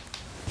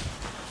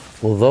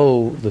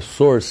the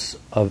source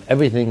of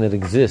everything that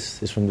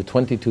exists is from the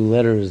 22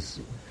 letters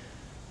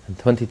and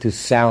 22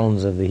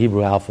 sounds of the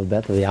Hebrew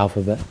alphabet,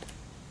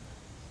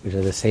 which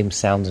are the same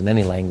sounds in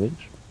any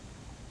language,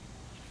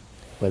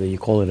 whether you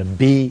call it a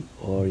B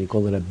or you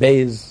call it a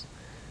Beis,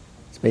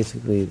 it's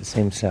basically the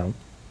same sound.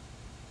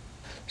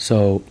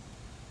 So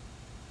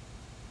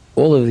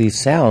all of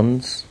these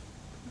sounds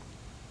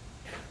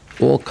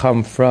all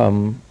come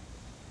from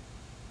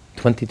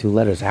 22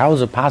 letters. How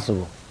is it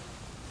possible?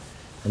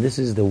 And this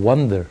is the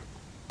wonder,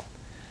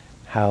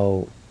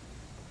 how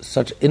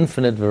such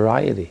infinite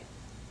variety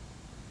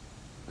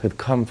could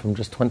come from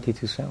just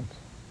 22 sounds.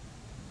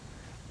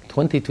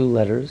 22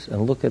 letters,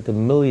 and look at the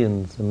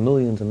millions and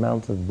millions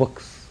amounts of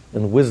books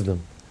and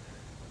wisdom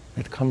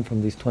that come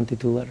from these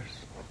 22 letters.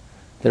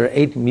 There are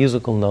 8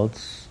 musical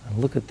notes, and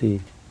look at the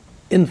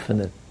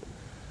infinite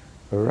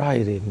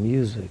variety of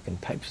music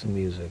and types of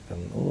music,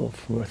 and all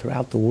from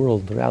throughout the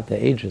world, throughout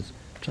the ages,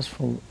 just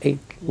from 8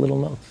 little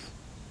notes.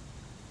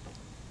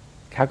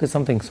 How could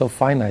something so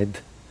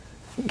finite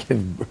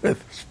give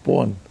birth,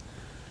 spawn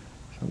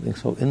something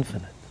so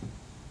infinite?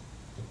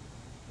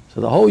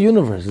 So the whole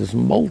universe, this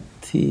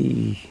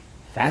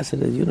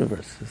multi-faceted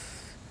universe,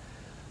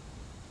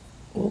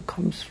 all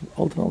comes,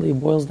 ultimately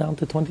boils down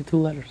to 22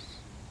 letters.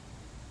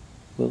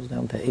 Boils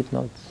down to 8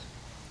 notes.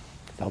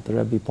 The Alter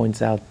Rebbe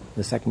points out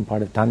the second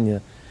part of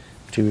Tanya,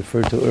 which he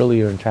referred to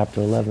earlier in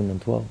chapter 11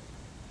 and 12.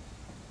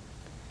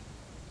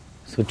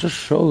 So it just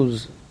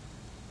shows,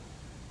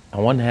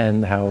 on one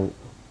hand, how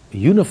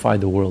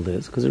unified the world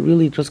is, because it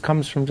really just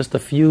comes from just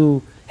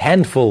a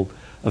handful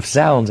of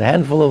sounds, a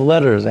handful of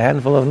letters, a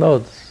handful of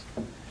notes,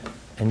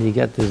 and you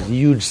get this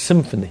huge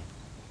symphony,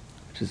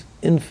 which is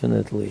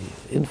infinite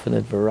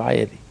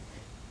variety.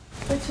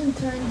 Which in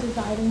turn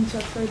divide into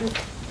a further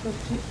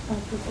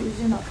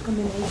profusion of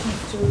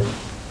combinations to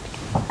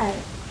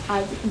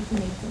ad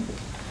infinitum.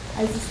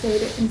 As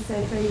stated in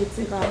Sefer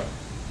Yetzirah,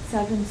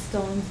 7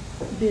 stones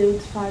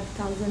build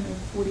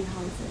 5,040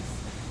 houses.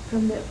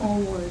 From their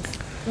own words,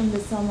 from the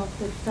sum of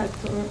the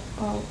factor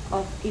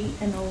of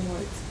 8 and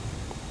onwards.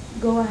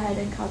 Go ahead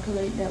and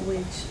calculate that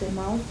which the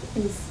mouth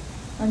is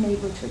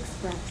unable to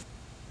express.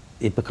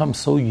 It becomes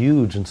so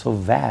huge and so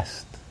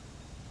vast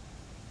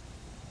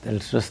that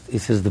it's just, he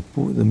says the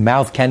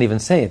mouth can't even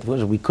say it.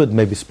 We could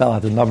maybe spell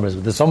out the numbers,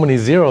 but there's so many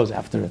zeros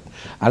after it.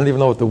 I don't even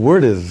know what the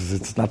word is.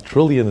 It's not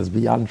trillion, it's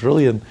beyond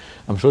trillion.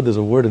 I'm sure there's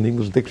a word in the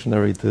English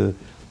dictionary for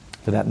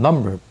that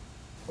number.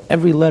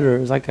 Every letter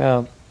is like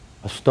a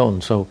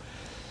stone. So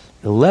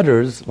the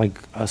letters, like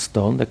a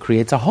stone that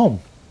creates a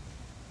home.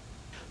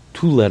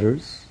 2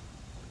 letters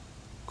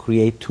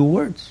create 2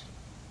 words.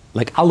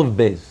 Like Aleph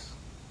Beis.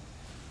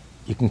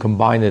 You can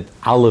combine it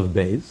Aleph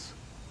Beis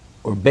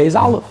or Beis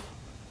Aleph.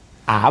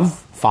 Av,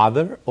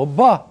 father, or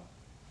Ba,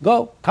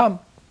 go, come.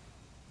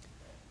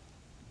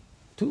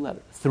 2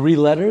 letters. 3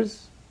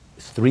 letters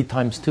is 3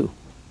 times 2.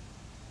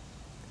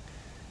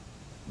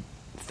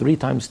 3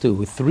 times 2.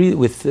 With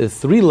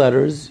 3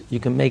 letters, you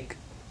can make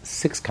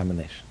 6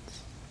 combinations.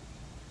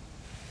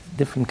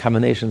 Different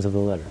combinations of the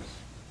letters.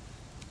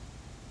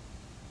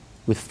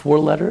 With 4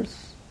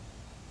 letters,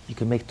 you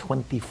can make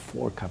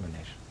 24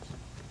 combinations.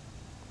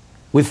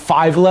 With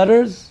 5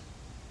 letters,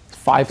 it's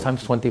 5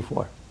 times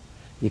 24.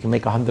 You can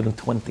make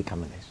 120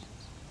 combinations.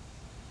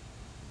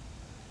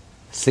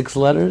 6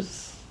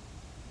 letters,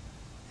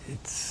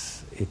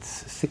 it's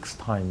 6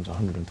 times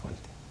 120.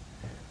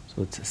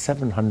 So it's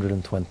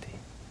 720.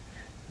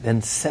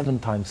 Then 7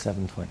 times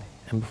 720.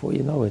 And before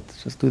you know it,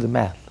 just do the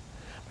math.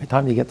 By the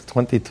time you get to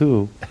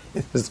 22,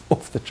 it's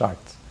off the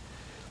charts.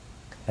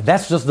 And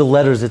that's just the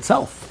letters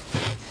itself.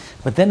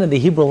 But then in the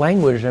Hebrew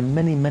language, there are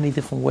many, many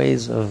different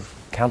ways of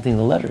counting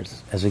the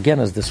letters. As again,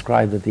 as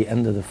described at the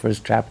end of the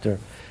first chapter,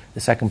 the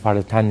second part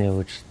of Tanya,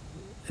 which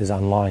is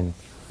online,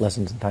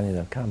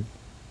 lessonsintanya.com.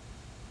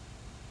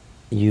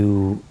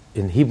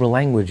 In Hebrew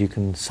language, you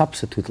can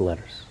substitute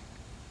letters.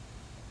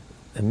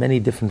 There are many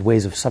different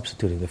ways of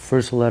substituting. The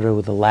first letter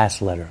with the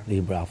last letter, the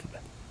Hebrew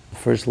alphabet. The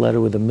first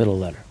letter with the middle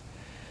letter.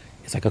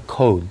 It's like a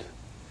code.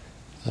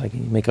 It's like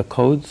you make a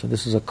code, so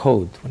this is a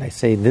code. When I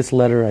say this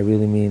letter, I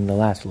really mean the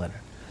last letter.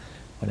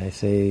 When I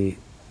say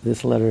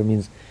this letter, it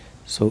means,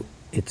 so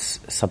it's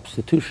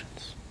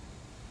substitutions.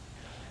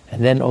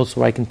 And then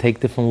also I can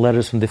take different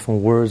letters from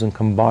different words and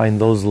combine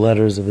those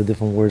letters of the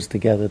different words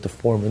together to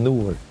form a new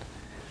word.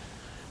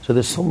 So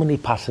there's so many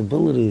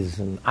possibilities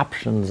and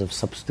options of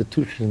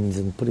substitutions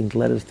and putting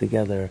letters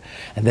together.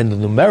 And then the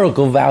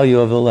numerical value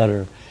of the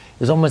letter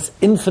is almost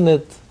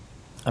infinite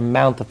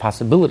amount of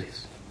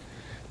possibilities.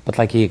 But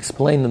like he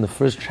explained in the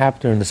first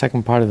chapter in the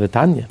second part of the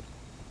Tanya,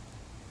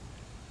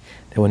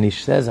 that when he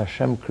says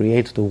Hashem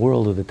creates the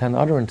world with the 10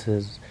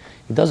 utterances,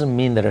 it doesn't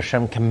mean that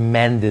Hashem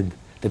commanded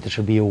that there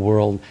should be a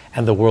world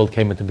and the world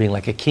came into being,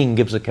 like a king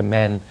gives a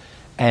command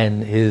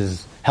and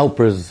his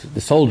helpers,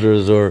 the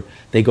soldiers, or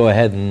they go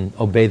ahead and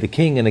obey the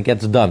king and it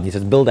gets done. He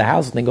says, build a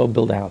house, and they go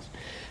build a house.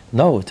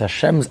 No, it's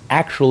Hashem's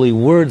actually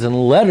words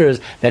and letters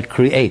that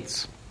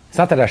creates. It's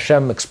not that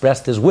Hashem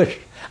expressed his wish.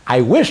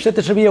 I wish that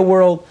there should be a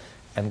world,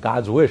 and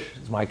God's wish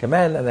is my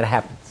command, and it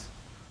happens.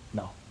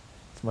 No,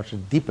 it's much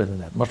deeper than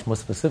that, much more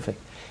specific.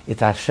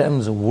 It's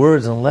Hashem's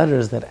words and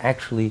letters that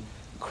actually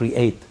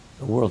create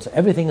the world. So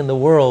everything in the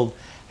world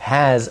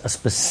has a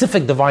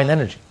specific divine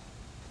energy.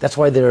 That's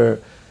why there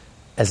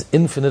as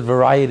infinite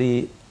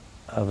variety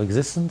of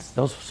existence,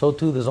 so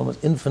too there's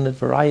almost infinite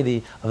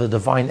variety of the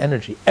divine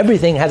energy.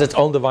 Everything has its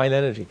own divine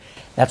energy.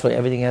 That's why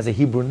everything has a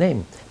Hebrew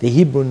name. The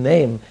Hebrew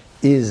name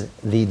is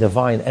the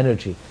divine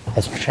energy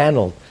as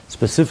channeled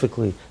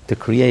specifically to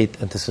create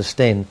and to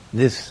sustain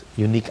this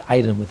unique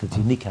item with its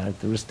unique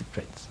characteristic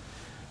traits.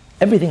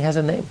 Everything has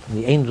a name, from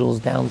the angels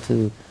down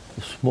to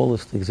the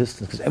smallest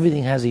existence, because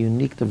everything has a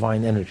unique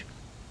divine energy.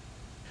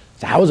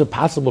 So how is it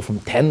possible from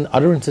 10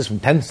 utterances, from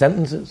 10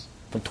 sentences,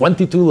 from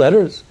 22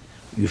 letters,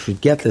 you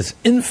should get this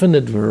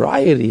infinite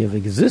variety of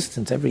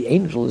existence? Every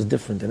angel is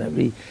different,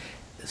 and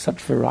such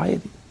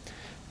variety.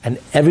 And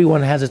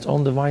everyone has its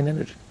own divine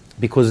energy.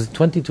 Because it's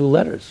 22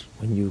 letters,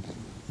 when you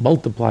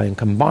multiply and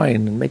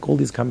combine and make all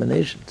these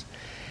combinations,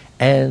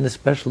 and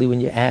especially when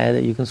you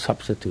add, you can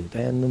substitute,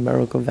 and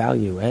numerical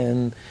value,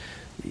 and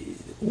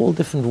all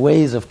different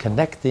ways of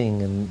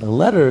connecting, and the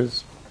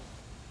letters,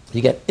 you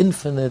get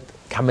infinite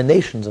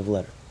combinations of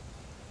letters.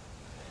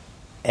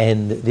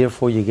 And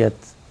therefore you get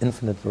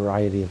infinite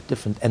variety of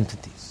different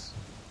entities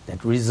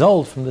that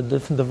result from the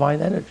different divine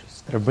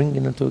energies that are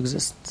bringing into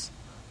existence.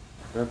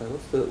 Rabbi,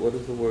 what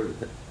does the word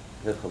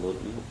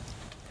hechalot mean?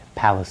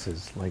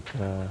 Palaces,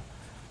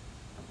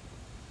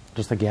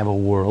 just like you have a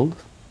world,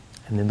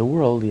 and in the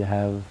world you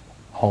have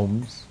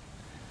homes,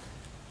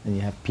 and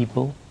you have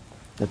people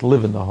that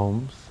live in the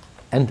homes,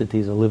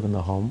 entities that live in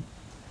the home,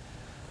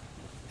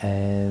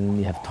 and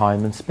you have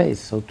time and space.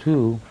 So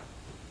too,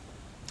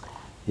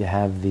 you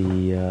have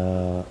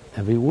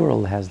every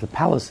world has the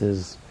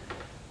palaces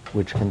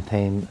which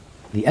contain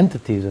the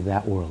entities of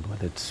that world,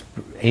 whether it's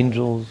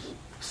angels,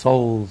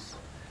 souls.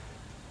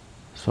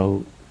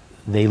 So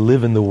they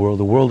live in the world.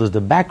 The world is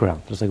the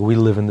background, just like we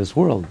live in this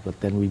world,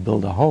 but then we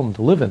build a home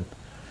to live in.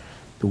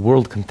 The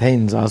world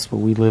contains us, but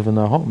we live in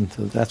a home.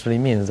 So that's what he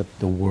means,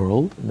 the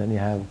world, and then you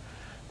have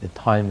the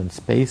time and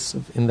space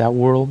in that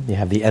world. You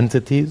have the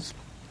entities,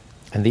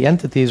 and the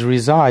entities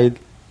reside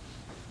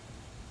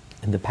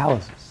in the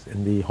palaces,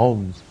 in the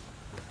homes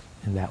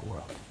in that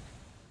world.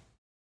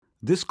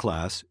 This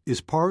class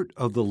is part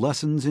of the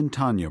Lessons in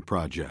Tanya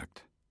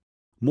project.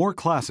 More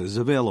classes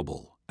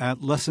available at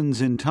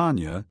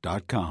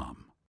lessonsintanya.com.